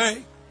Palm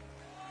Bay.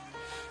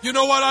 You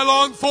know what I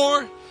long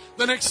for?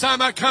 The next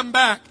time I come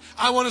back,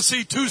 I want to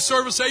see 2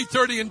 services,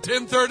 8:30 and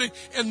 10:30,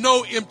 and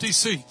no empty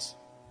seats.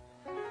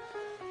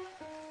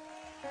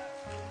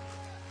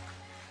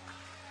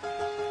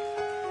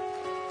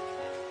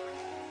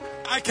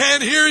 I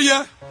can't hear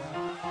you.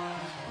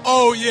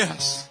 Oh,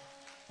 yes.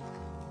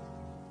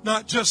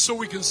 Not just so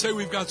we can say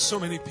we've got so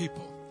many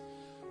people,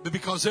 but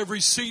because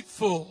every seat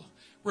full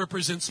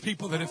represents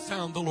people that have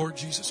found the Lord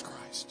Jesus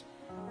Christ.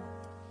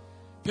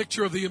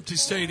 Picture of the empty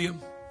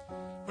stadium.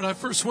 When I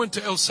first went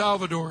to El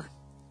Salvador,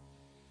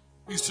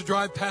 we used to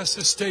drive past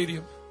this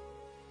stadium.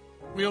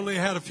 We only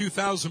had a few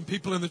thousand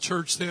people in the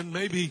church then,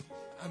 maybe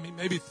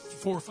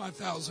 4,000 or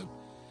 5,000.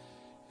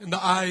 And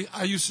I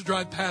used to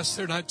drive past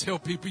there and I'd tell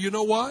people, you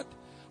know what?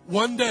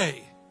 One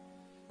day,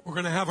 we're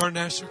going to have our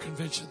national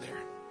convention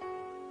there.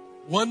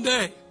 One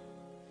day.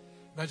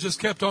 And I just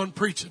kept on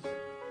preaching.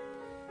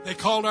 They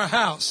called our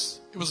house.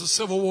 It was a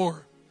civil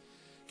war.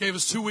 Gave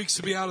us 2 weeks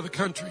to be out of the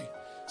country.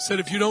 Said,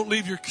 if you don't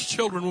leave, your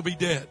children will be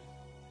dead.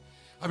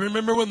 I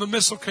remember when the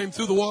missile came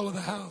through the wall of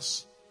the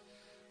house.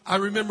 I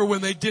remember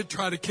when they did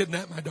try to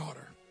kidnap my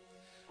daughter.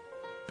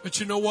 But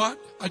you know what?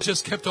 I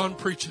just kept on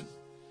preaching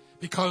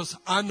because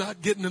I'm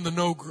not getting in the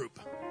no group.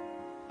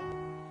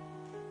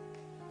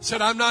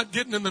 Said, I'm not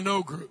getting in the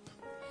no group.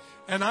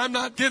 And I'm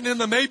not getting in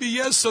the maybe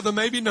yes or the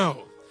maybe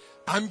no.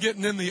 I'm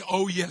getting in the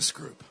oh yes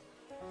group.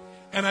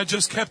 And I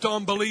just kept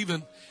on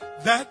believing.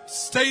 That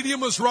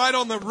stadium was right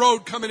on the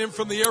road coming in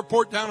from the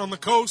airport down on the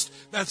coast.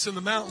 That's in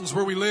the mountains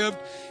where we lived.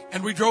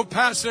 And we drove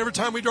past, and every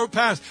time we drove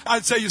past,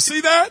 I'd say, you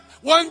see that?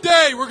 One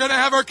day we're going to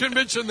have our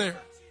convention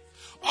there.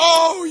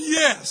 Oh,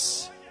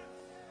 yes.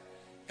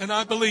 And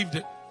I believed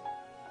it.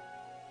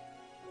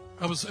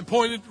 I was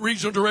appointed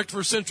regional director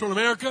for Central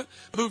America,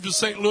 moved to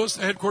St. Louis,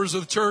 the headquarters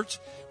of the church,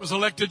 was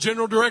elected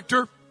general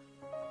director.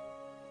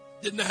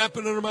 Didn't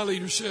happen under my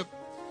leadership.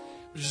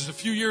 It was just a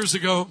few years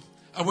ago,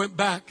 I went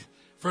back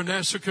for a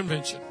national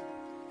convention.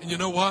 And you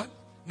know what?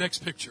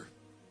 Next picture.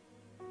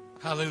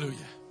 Hallelujah.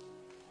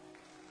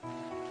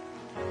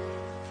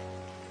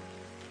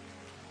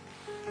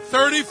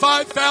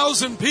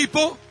 35,000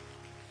 people.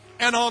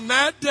 And on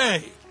that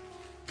day,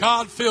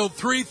 God filled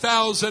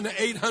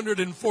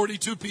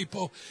 3,842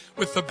 people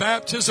with the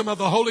baptism of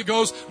the Holy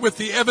Ghost, with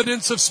the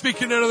evidence of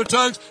speaking in other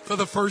tongues for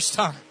the first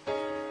time.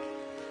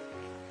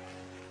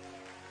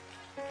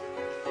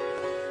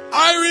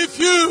 I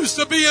refuse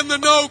to be in the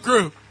no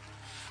group.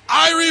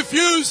 I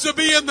refuse to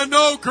be in the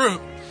no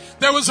group.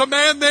 There was a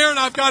man there, and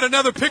I've got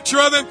another picture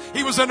of him.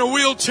 He was in a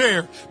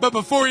wheelchair. But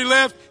before he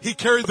left, he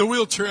carried the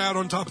wheelchair out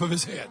on top of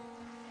his head.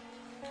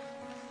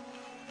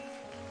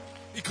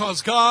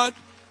 Because God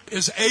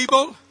is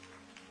able,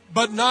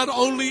 but not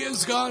only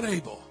is God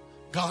able,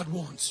 God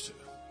wants to.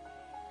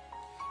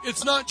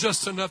 It's not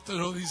just enough to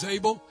know He's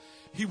able.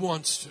 He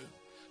wants to.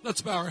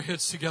 Let's bow our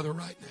heads together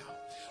right now.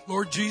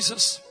 Lord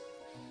Jesus,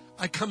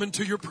 I come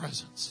into your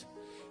presence.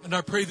 And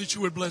I pray that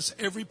you would bless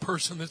every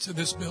person that's in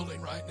this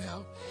building right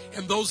now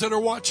and those that are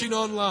watching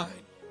online.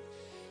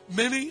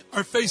 Many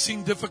are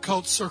facing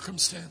difficult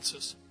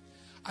circumstances.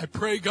 I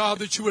pray, God,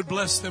 that you would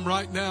bless them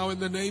right now in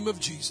the name of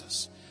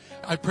Jesus.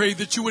 I pray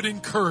that you would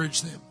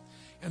encourage them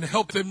and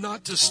help them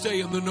not to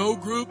stay in the no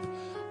group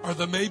or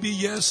the maybe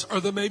yes or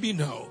the maybe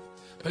no.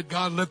 But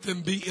God, let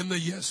them be in the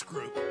yes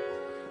group.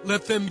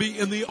 Let them be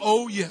in the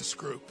oh yes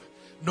group,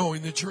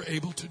 knowing that you're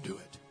able to do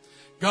it.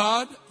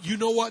 God, you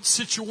know what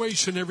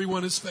situation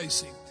everyone is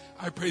facing.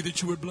 I pray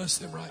that you would bless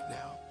them right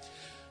now.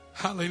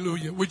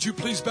 Hallelujah. Would you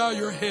please bow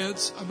your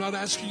heads? I'm not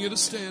asking you to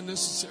stand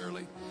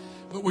necessarily,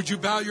 but would you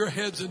bow your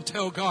heads and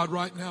tell God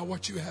right now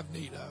what you have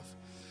need of?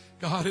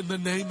 God, in the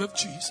name of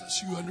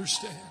Jesus, you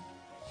understand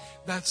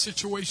that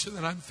situation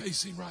that I'm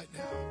facing right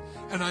now,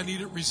 and I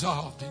need it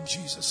resolved in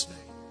Jesus'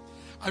 name.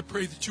 I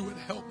pray that you would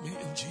help me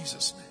in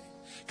Jesus'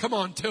 name. Come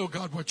on, tell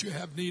God what you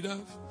have need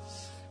of.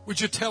 Would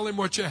you tell him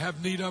what you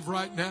have need of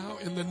right now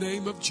in the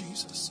name of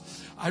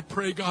Jesus? I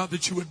pray, God,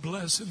 that you would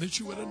bless and that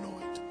you would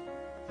anoint.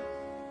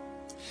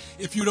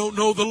 If you don't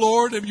know the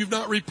Lord and you've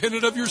not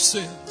repented of your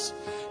sins,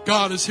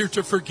 God is here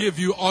to forgive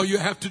you. All you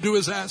have to do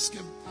is ask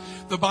him.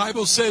 The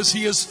Bible says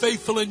he is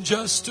faithful and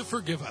just to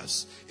forgive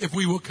us if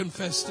we will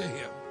confess to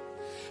him.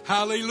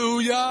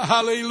 Hallelujah,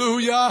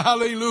 hallelujah,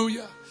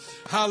 hallelujah,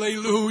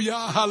 hallelujah,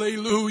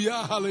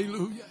 hallelujah,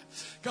 hallelujah.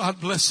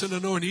 God bless and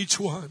anoint each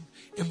one.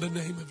 In the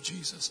name of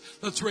Jesus.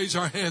 Let's raise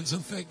our hands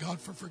and thank God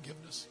for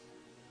forgiveness.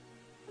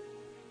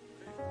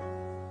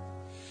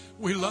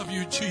 We love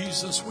you,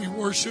 Jesus. We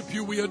worship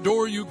you. We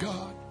adore you,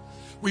 God.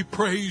 We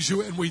praise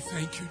you and we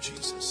thank you,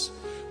 Jesus.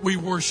 We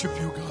worship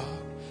you, God.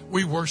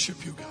 We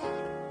worship you,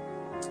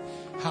 God.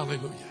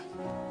 Hallelujah.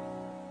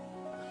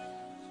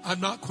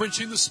 I'm not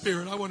quenching the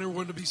Spirit. I want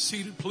everyone to be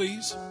seated,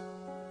 please.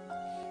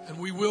 And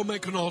we will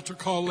make an altar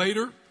call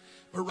later.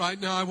 But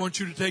right now, I want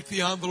you to take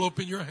the envelope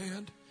in your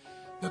hand.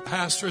 The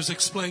pastor has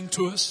explained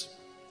to us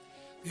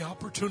the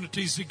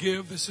opportunities to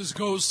give. This is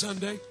Go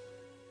Sunday.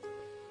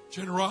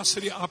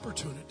 Generosity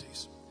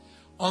opportunities.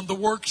 On the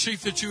worksheet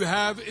that you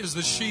have is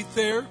the sheet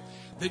there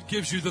that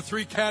gives you the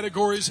 3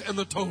 categories and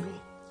the total.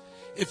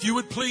 If you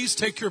would please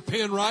take your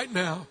pen right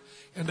now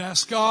and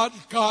ask God,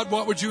 God,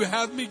 what would you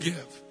have me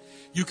give?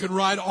 You can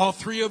write all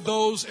 3 of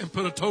those and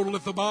put a total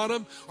at the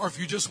bottom. Or if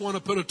you just want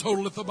to put a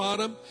total at the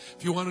bottom,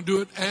 if you want to do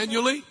it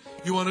annually,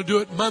 you want to do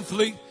it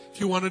monthly, if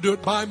you want to do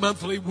it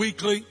bi-monthly,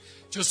 weekly,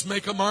 just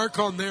make a mark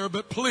on there.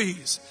 But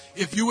please,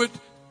 if you would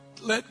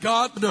let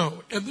God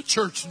know and the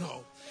church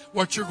know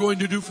what you're going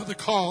to do for the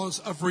cause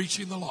of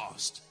reaching the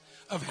lost,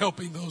 of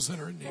helping those that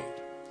are in need.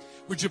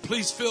 Would you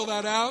please fill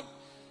that out?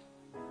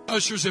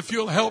 Ushers, if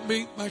you'll help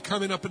me by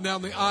coming up and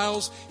down the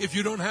aisles. If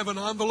you don't have an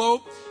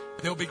envelope,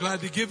 they'll be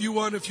glad to give you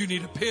one. If you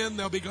need a pen,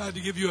 they'll be glad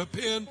to give you a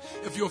pen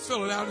if you'll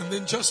fill it out. And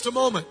then just a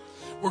moment,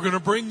 we're going to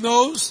bring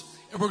those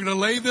and we're going to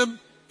lay them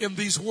in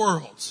these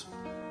worlds.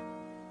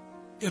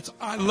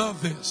 I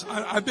love this.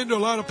 I've been to a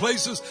lot of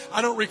places.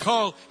 I don't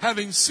recall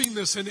having seen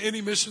this in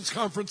any missions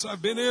conference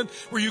I've been in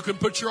where you can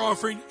put your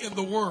offering in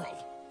the world.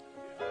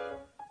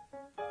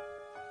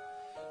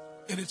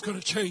 And it's going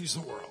to change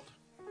the world.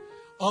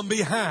 On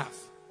behalf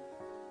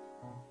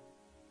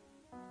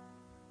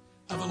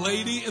of a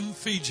lady in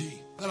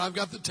Fiji that I've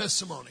got the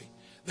testimony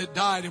that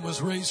died and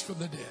was raised from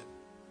the dead.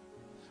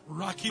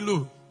 Rocky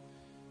Lou.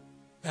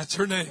 That's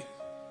her name.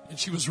 And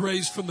she was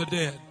raised from the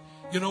dead.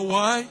 You know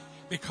why?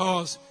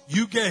 Because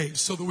you gave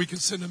so that we can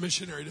send a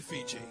missionary to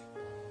Fiji.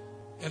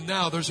 And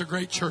now there's a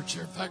great church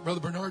there. In fact,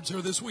 Brother Bernard's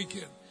there this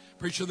weekend,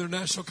 preaching their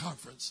national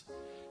conference.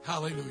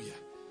 Hallelujah.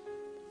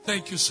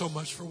 Thank you so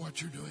much for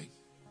what you're doing.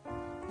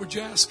 Would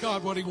you ask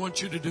God what he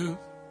wants you to do?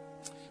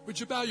 Would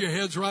you bow your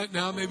heads right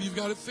now? Maybe you've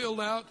got it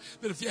filled out.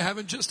 But if you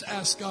haven't, just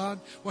ask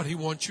God what he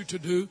wants you to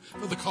do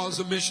for the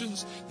cause of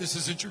missions. This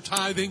isn't your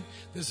tithing.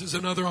 This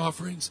isn't other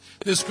offerings.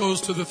 This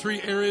goes to the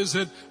 3 areas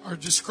that are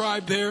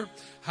described there.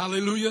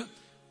 Hallelujah.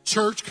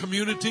 Church,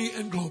 community,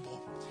 and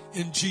global.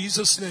 In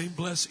Jesus' name,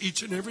 bless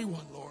each and every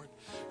one, Lord.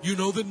 You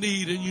know the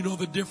need and you know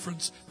the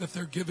difference that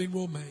their giving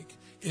will make.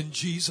 In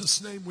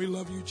Jesus' name, we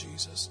love you,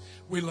 Jesus.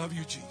 We love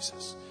you,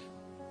 Jesus.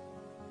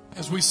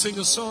 As we sing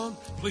a song,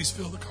 please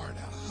fill the card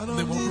out. And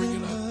then we'll bring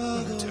it up.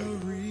 Let me tell you.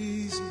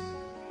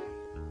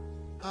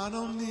 I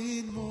don't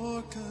need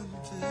more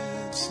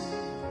convincing.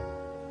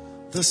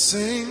 The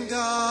same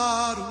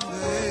God who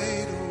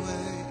made a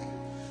way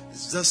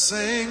is the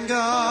same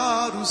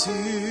God who's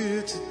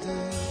here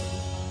today.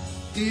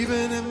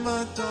 Even in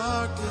my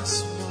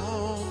darkest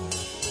moment,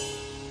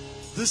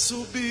 this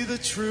will be the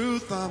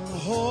truth I'm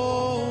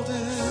holding.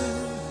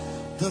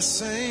 The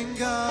same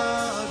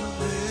God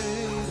who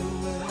made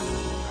a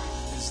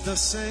way is the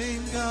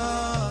same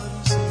God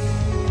who's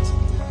here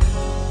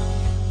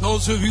today.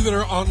 Those of you that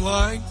are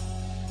online,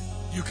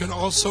 you can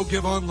also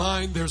give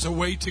online. There's a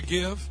way to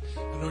give.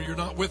 And I know you're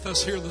not with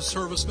us here in the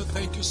service, but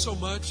thank you so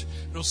much.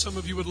 I know some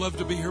of you would love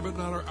to be here but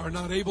are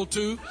not able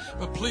to.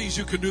 But please,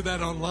 you can do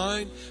that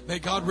online. May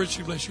God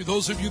richly bless you.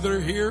 Those of you that are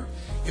here,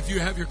 if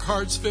you have your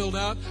cards filled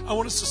out, I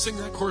want us to sing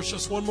that chorus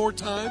just one more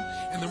time,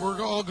 and then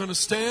we're all going to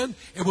stand,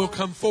 and we'll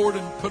come forward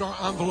and put our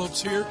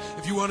envelopes here.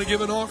 If you want to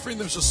give an offering,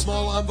 there's a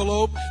small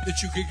envelope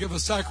that you could give a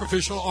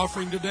sacrificial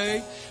offering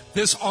today.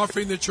 This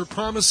offering that you're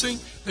promising,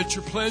 that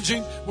you're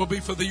pledging, will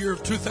be for the year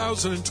of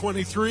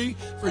 2023.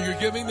 For your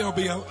giving, there'll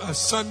be a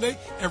Sunday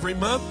every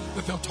month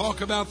that they'll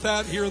talk about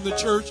that here in the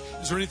church.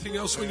 Is there anything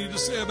else we need to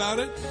say about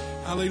it?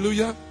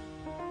 Hallelujah.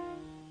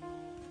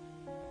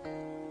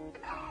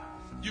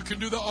 You can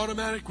do the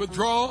automatic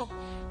withdrawal.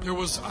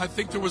 I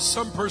think there was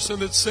some person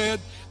that said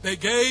they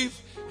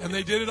gave and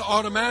they did it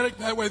automatic.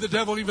 That way the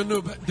devil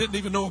didn't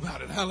even know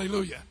about it.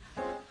 Hallelujah.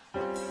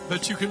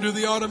 But you can do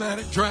the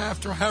automatic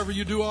draft or however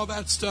you do all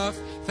that stuff.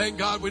 Thank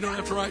God we don't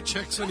have to write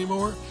checks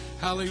anymore.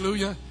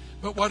 Hallelujah.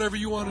 But whatever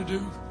you want to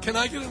do. Can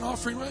I get an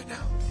offering right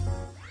now?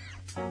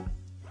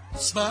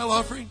 Smile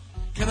offering?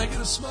 Can I get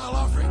a smile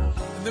offering?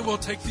 And then we'll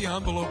take the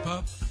envelope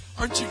up.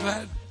 Aren't you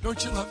glad?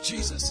 Don't you love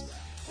Jesus?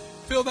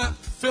 Fill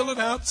it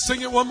out,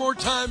 sing it one more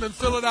time and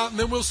fill it out, and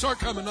then we'll start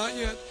coming. Not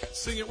yet.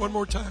 Sing it one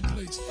more time,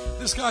 please.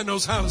 This guy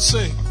knows how to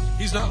sing.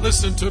 He's not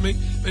listening to me,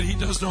 but he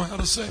does know how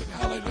to sing.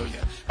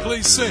 Hallelujah.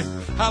 Please sing.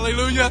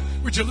 Hallelujah.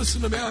 Would you listen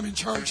to me? I'm in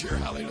charge here.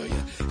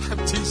 Hallelujah.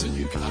 I'm teasing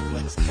you. God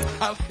bless.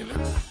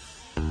 Hallelujah.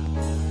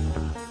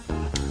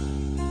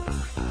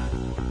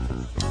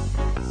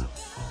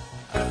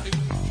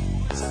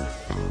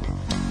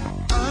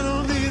 I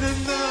don't need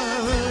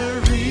another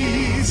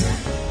reason.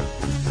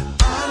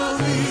 I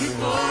don't need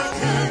more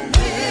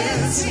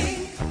convincing.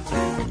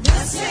 The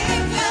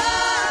same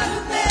God who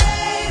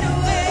made a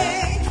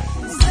way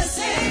is the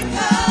same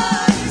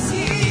God who's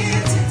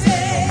here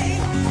today.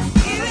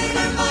 Even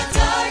in my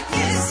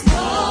darkest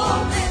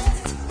moment,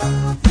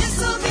 this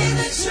will be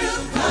the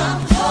truth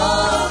I'm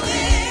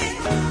holding.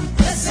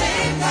 The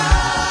same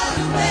God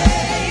who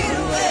made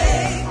a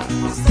way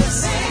is the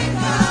same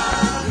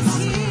God who's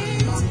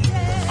here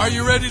today. Are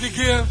you ready to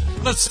give?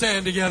 Let's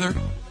stand together.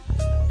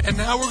 And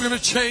now we're going to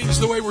change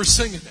the way we're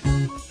singing it.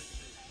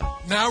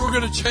 Now we're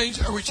going to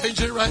change. Are we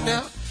changing it right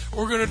now?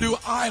 We're going to do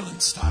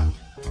island style.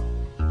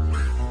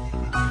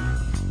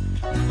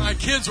 My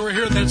kids were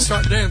here and they'd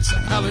start dancing.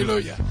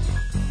 Hallelujah.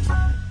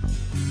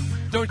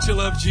 Don't you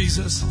love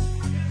Jesus?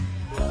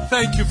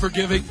 Thank you for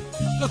giving.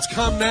 Let's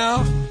come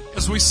now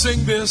as we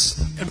sing this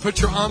and put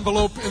your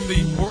envelope in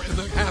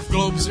the half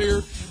globes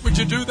here. Would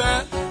you do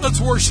that? Let's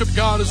worship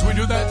God as we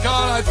do that.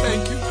 God, I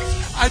thank you.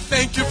 I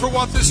thank you for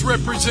what this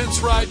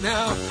represents right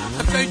now.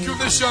 I thank you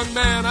for this young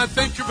man. I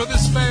thank you for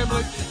this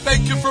family.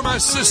 Thank you for my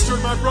sister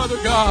and my brother,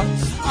 God.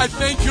 I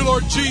thank you,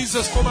 Lord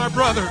Jesus, for my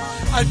brother.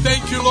 I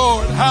thank you,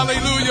 Lord.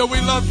 Hallelujah.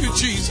 We love you,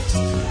 Jesus.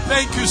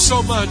 Thank you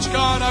so much.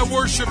 God, I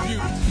worship you.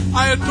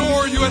 I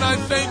adore you, and I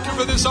thank you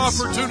for this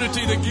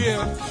opportunity to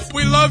give.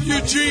 We love you,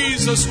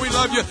 Jesus. We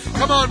love you.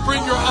 Come on,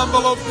 bring your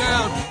envelope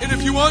down. And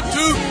if you want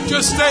to,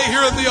 just stay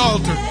here at the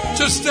altar.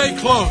 Just stay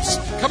close.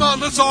 Come on,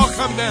 let's all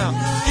come down.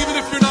 Even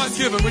if you're not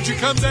giving, would you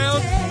come down?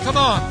 Come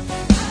on.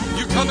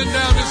 You coming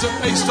down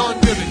isn't based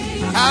on giving.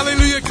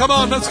 Hallelujah. Come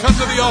on, let's come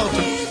to the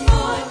altar.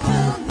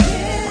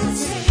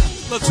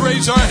 Let's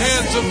raise our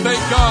hands and thank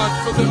God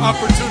for the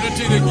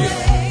opportunity to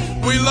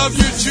give. We love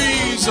you,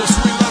 Jesus.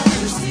 We love you.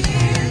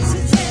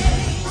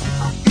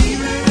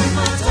 Even in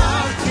my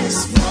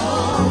darkest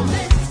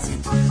moment,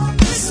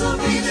 this will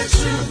be the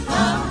truth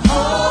I'm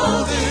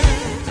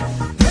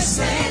holding. The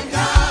same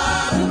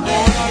God who made.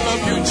 Lord, I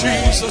love you,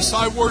 Jesus.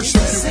 I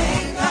worship you.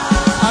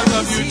 I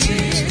love you,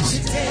 Jesus.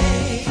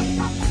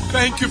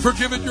 Thank you for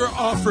giving your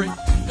offering.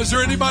 Is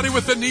there anybody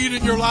with a need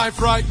in your life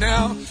right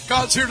now?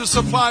 God's here to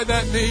supply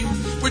that need.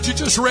 Would you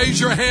just raise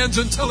your hands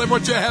and tell him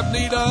what you have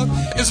need of?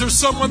 Is there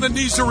someone that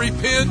needs to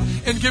repent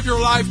and give your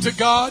life to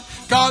God?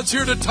 God's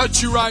here to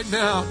touch you right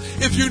now.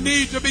 If you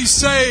need to be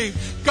saved,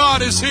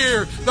 God is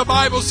here. The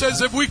Bible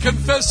says if we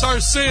confess our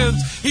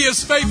sins, He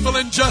is faithful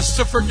and just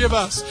to forgive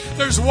us.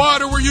 There's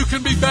water where you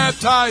can be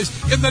baptized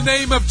in the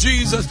name of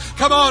Jesus.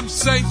 Come on,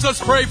 saints,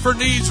 let's pray for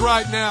needs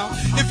right now.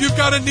 If you've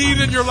got a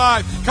need in your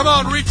life, come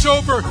on, reach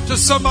over to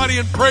somebody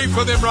and pray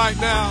for them right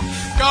now.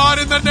 God,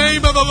 in the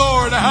name of the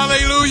Lord,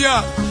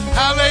 hallelujah,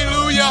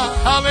 hallelujah,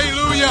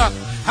 hallelujah.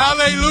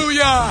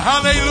 Hallelujah,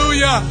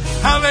 hallelujah,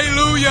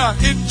 hallelujah.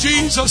 In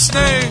Jesus'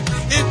 name,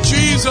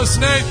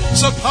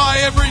 supply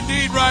every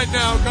need right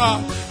now,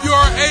 God. You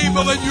are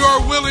able and you are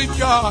willing,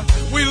 God.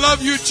 We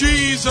love you,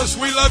 Jesus.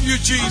 We love you,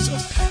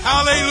 Jesus.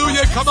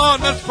 Hallelujah. Come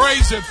on, let's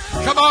praise Him.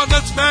 Come on,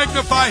 let's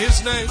magnify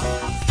His name.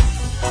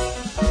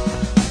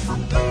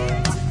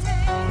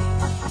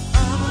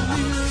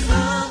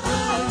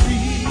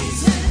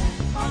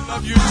 I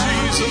love you,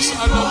 Jesus.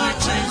 I love you,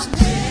 Jesus.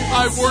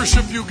 I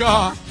worship you,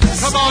 God.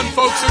 Come on,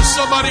 folks. There's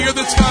somebody here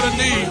that's got a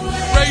need.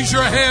 Raise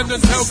your hand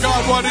and tell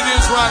God what it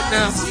is right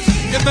now.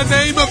 In the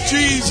name of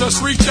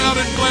Jesus, reach out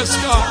and bless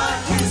God.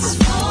 This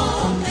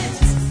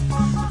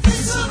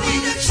will be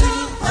the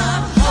truth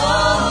I'm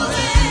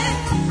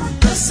holding.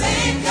 The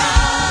same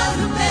God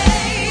who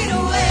made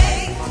a way.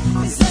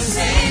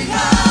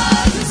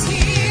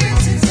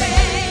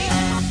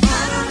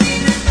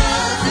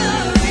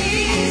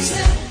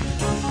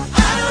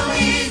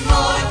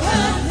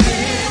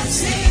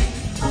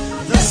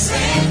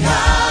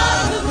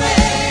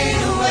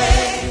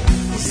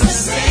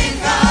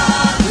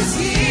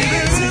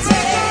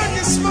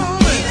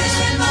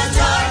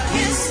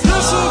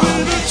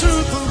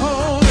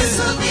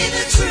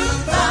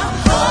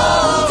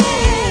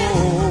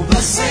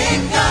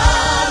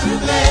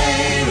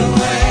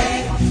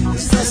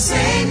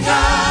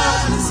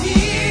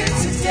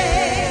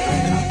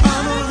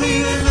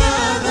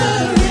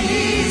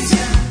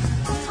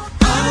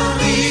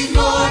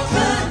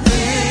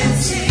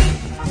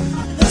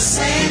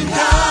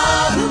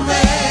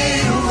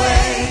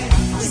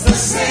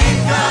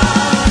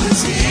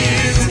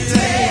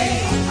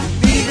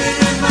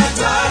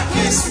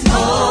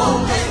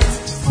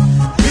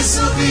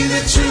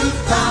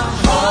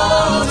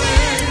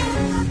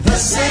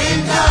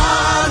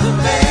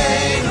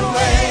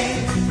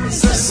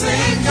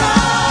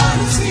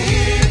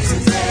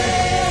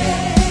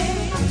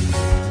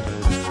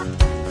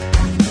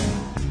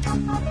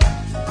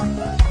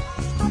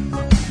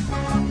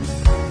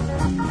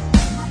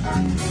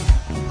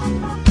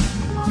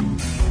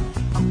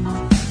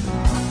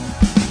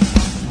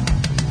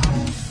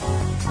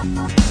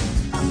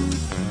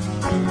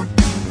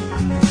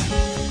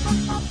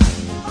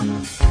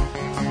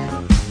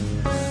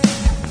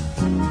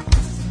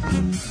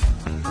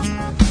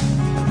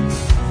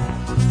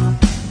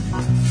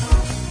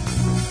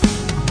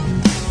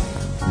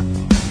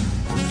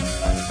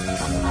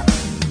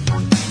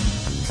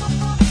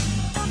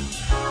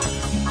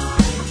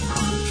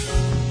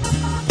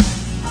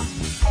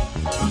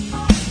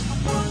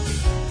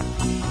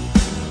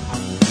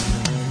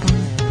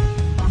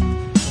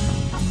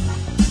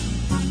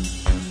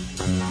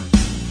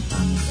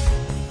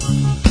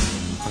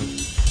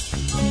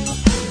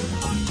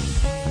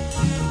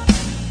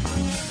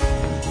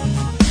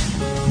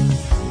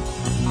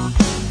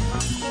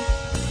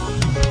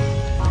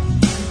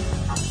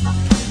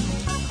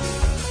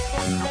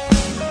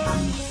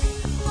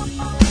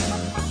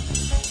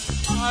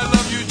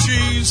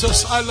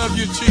 Jesus. I love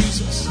you,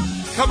 Jesus.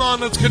 Come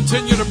on, let's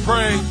continue to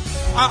pray.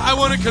 I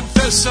want to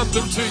confess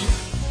something to you.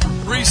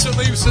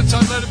 Recently, since I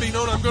let it be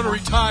known I'm going to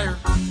retire,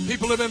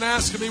 people have been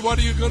asking me, what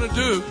are you going to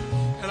do?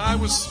 And I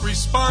was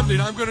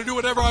responding, I'm going to do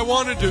whatever I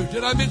want to do.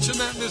 Did I mention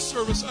that in this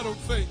service? I don't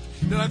think.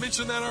 Did I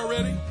mention that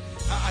already?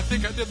 I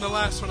think I did in the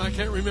last one. I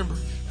can't remember.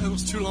 That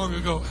was too long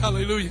ago.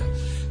 Hallelujah.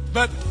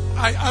 But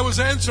I was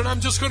answering, I'm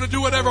just going to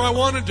do whatever I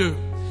want to do.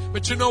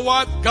 But you know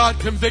what?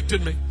 God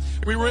convicted me.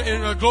 We were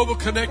in a Global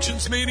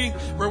Connections meeting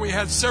where we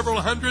had several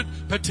hundred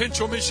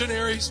potential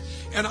missionaries,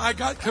 and I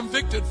got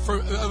convicted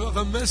of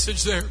a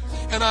message there,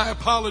 and I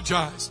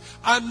apologized.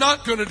 I'm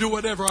not going to do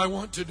whatever I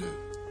want to do.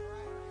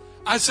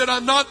 I said,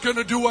 I'm not going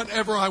to do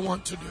whatever I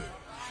want to do.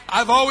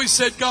 I've always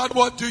said, God,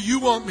 what do you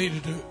want me to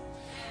do?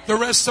 The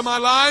rest of my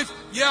life,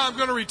 yeah, I'm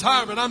going to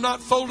retire, but I'm not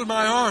folding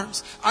my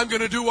arms. I'm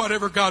going to do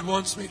whatever God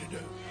wants me to do.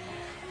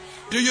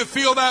 Do you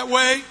feel that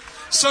way?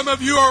 Some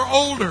of you are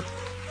older.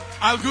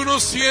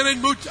 Algunos tienen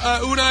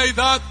una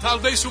edad tal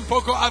vez un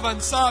poco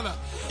avanzada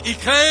y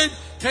creen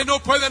que no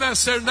pueden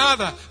hacer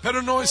nada,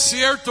 pero no es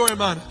cierto,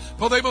 hermana.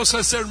 Podemos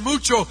hacer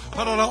mucho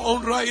para la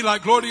honra y la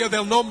gloria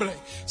del nombre.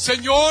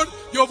 Señor,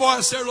 yo voy a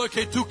hacer lo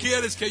que tú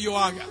quieres que yo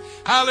haga.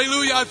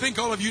 Hallelujah. I think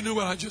all of you knew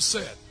what I just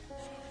said.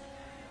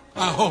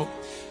 I hope.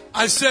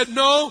 I said,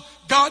 no,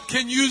 God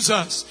can use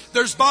us.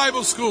 There's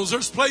Bible schools.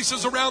 There's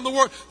places around the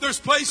world.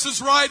 There's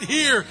places right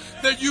here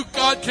that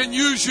God can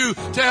use you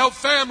to help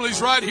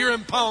families right here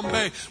in Palm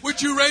Bay. Would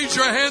you raise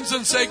your hands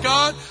and say,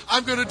 God,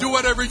 I'm going to do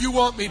whatever you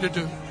want me to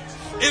do.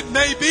 It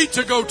may be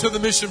to go to the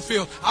mission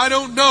field. I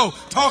don't know.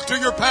 Talk to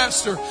your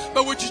pastor.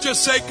 But would you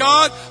just say,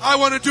 God, I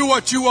want to do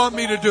what you want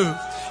me to do.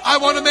 I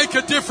want to make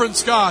a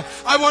difference, God.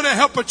 I want to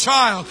help a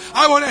child.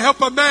 I want to help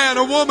a man,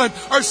 a woman,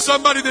 or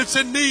somebody that's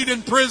in need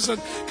in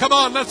prison. Come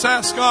on, let's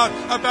ask God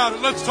about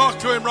it. Let's talk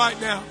to Him right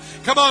now.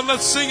 Come on,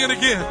 let's sing it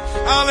again.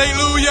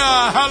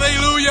 Hallelujah,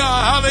 hallelujah,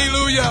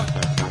 hallelujah.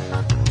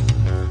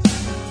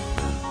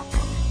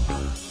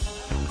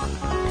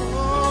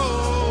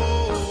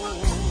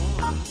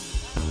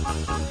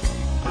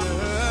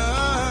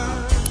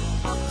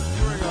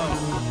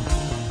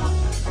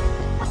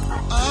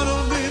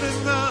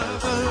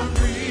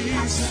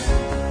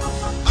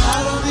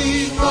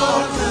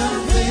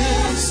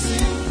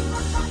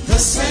 The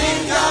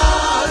same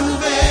God who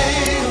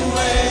made a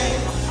way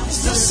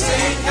is the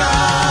same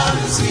God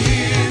who's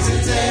here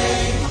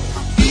today.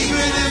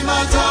 Even in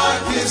my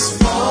darkest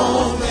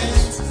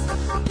moment,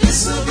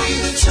 this will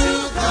be the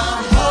truth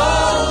I'm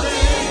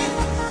holding.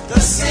 The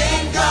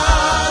same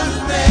God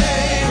who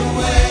made a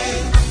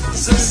way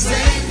is the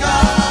same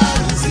God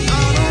who's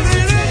here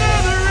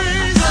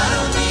today. I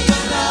don't need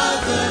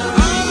another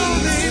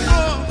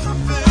reason.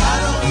 I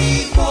don't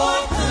need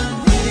more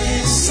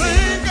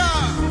convincing.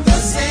 The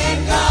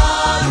same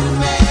God who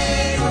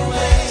made a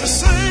way. The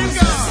same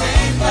God.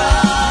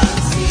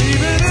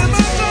 Even in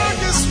my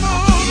darkest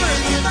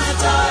moment,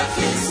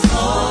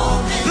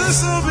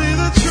 this will be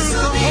the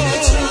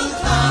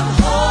truth I'm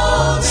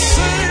holding.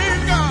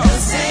 Same God. The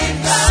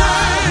same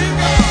God who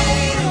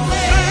made a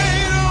way.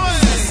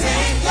 The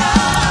same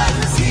God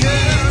who's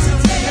here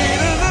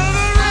today. I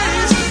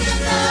don't need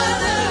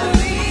another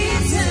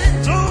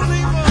reason. Don't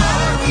need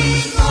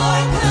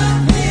more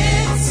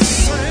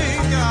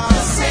convincing.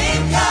 The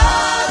same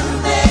God who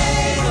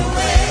made a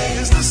way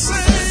is the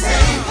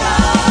same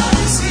God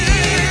who's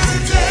here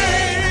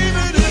today.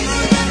 Even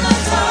in my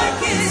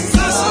darkest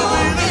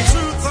moment,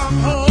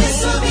 this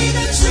will be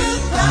the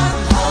truth I'm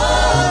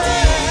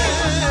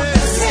holding.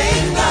 The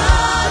same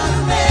God who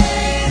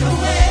made a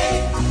way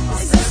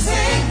is the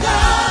same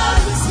God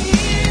who's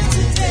here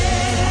today.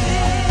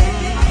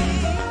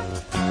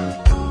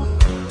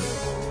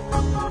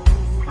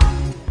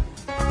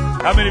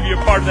 How many of you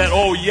are part of that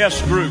Oh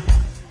Yes group?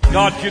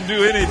 God can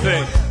do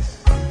anything.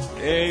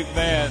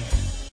 Amen.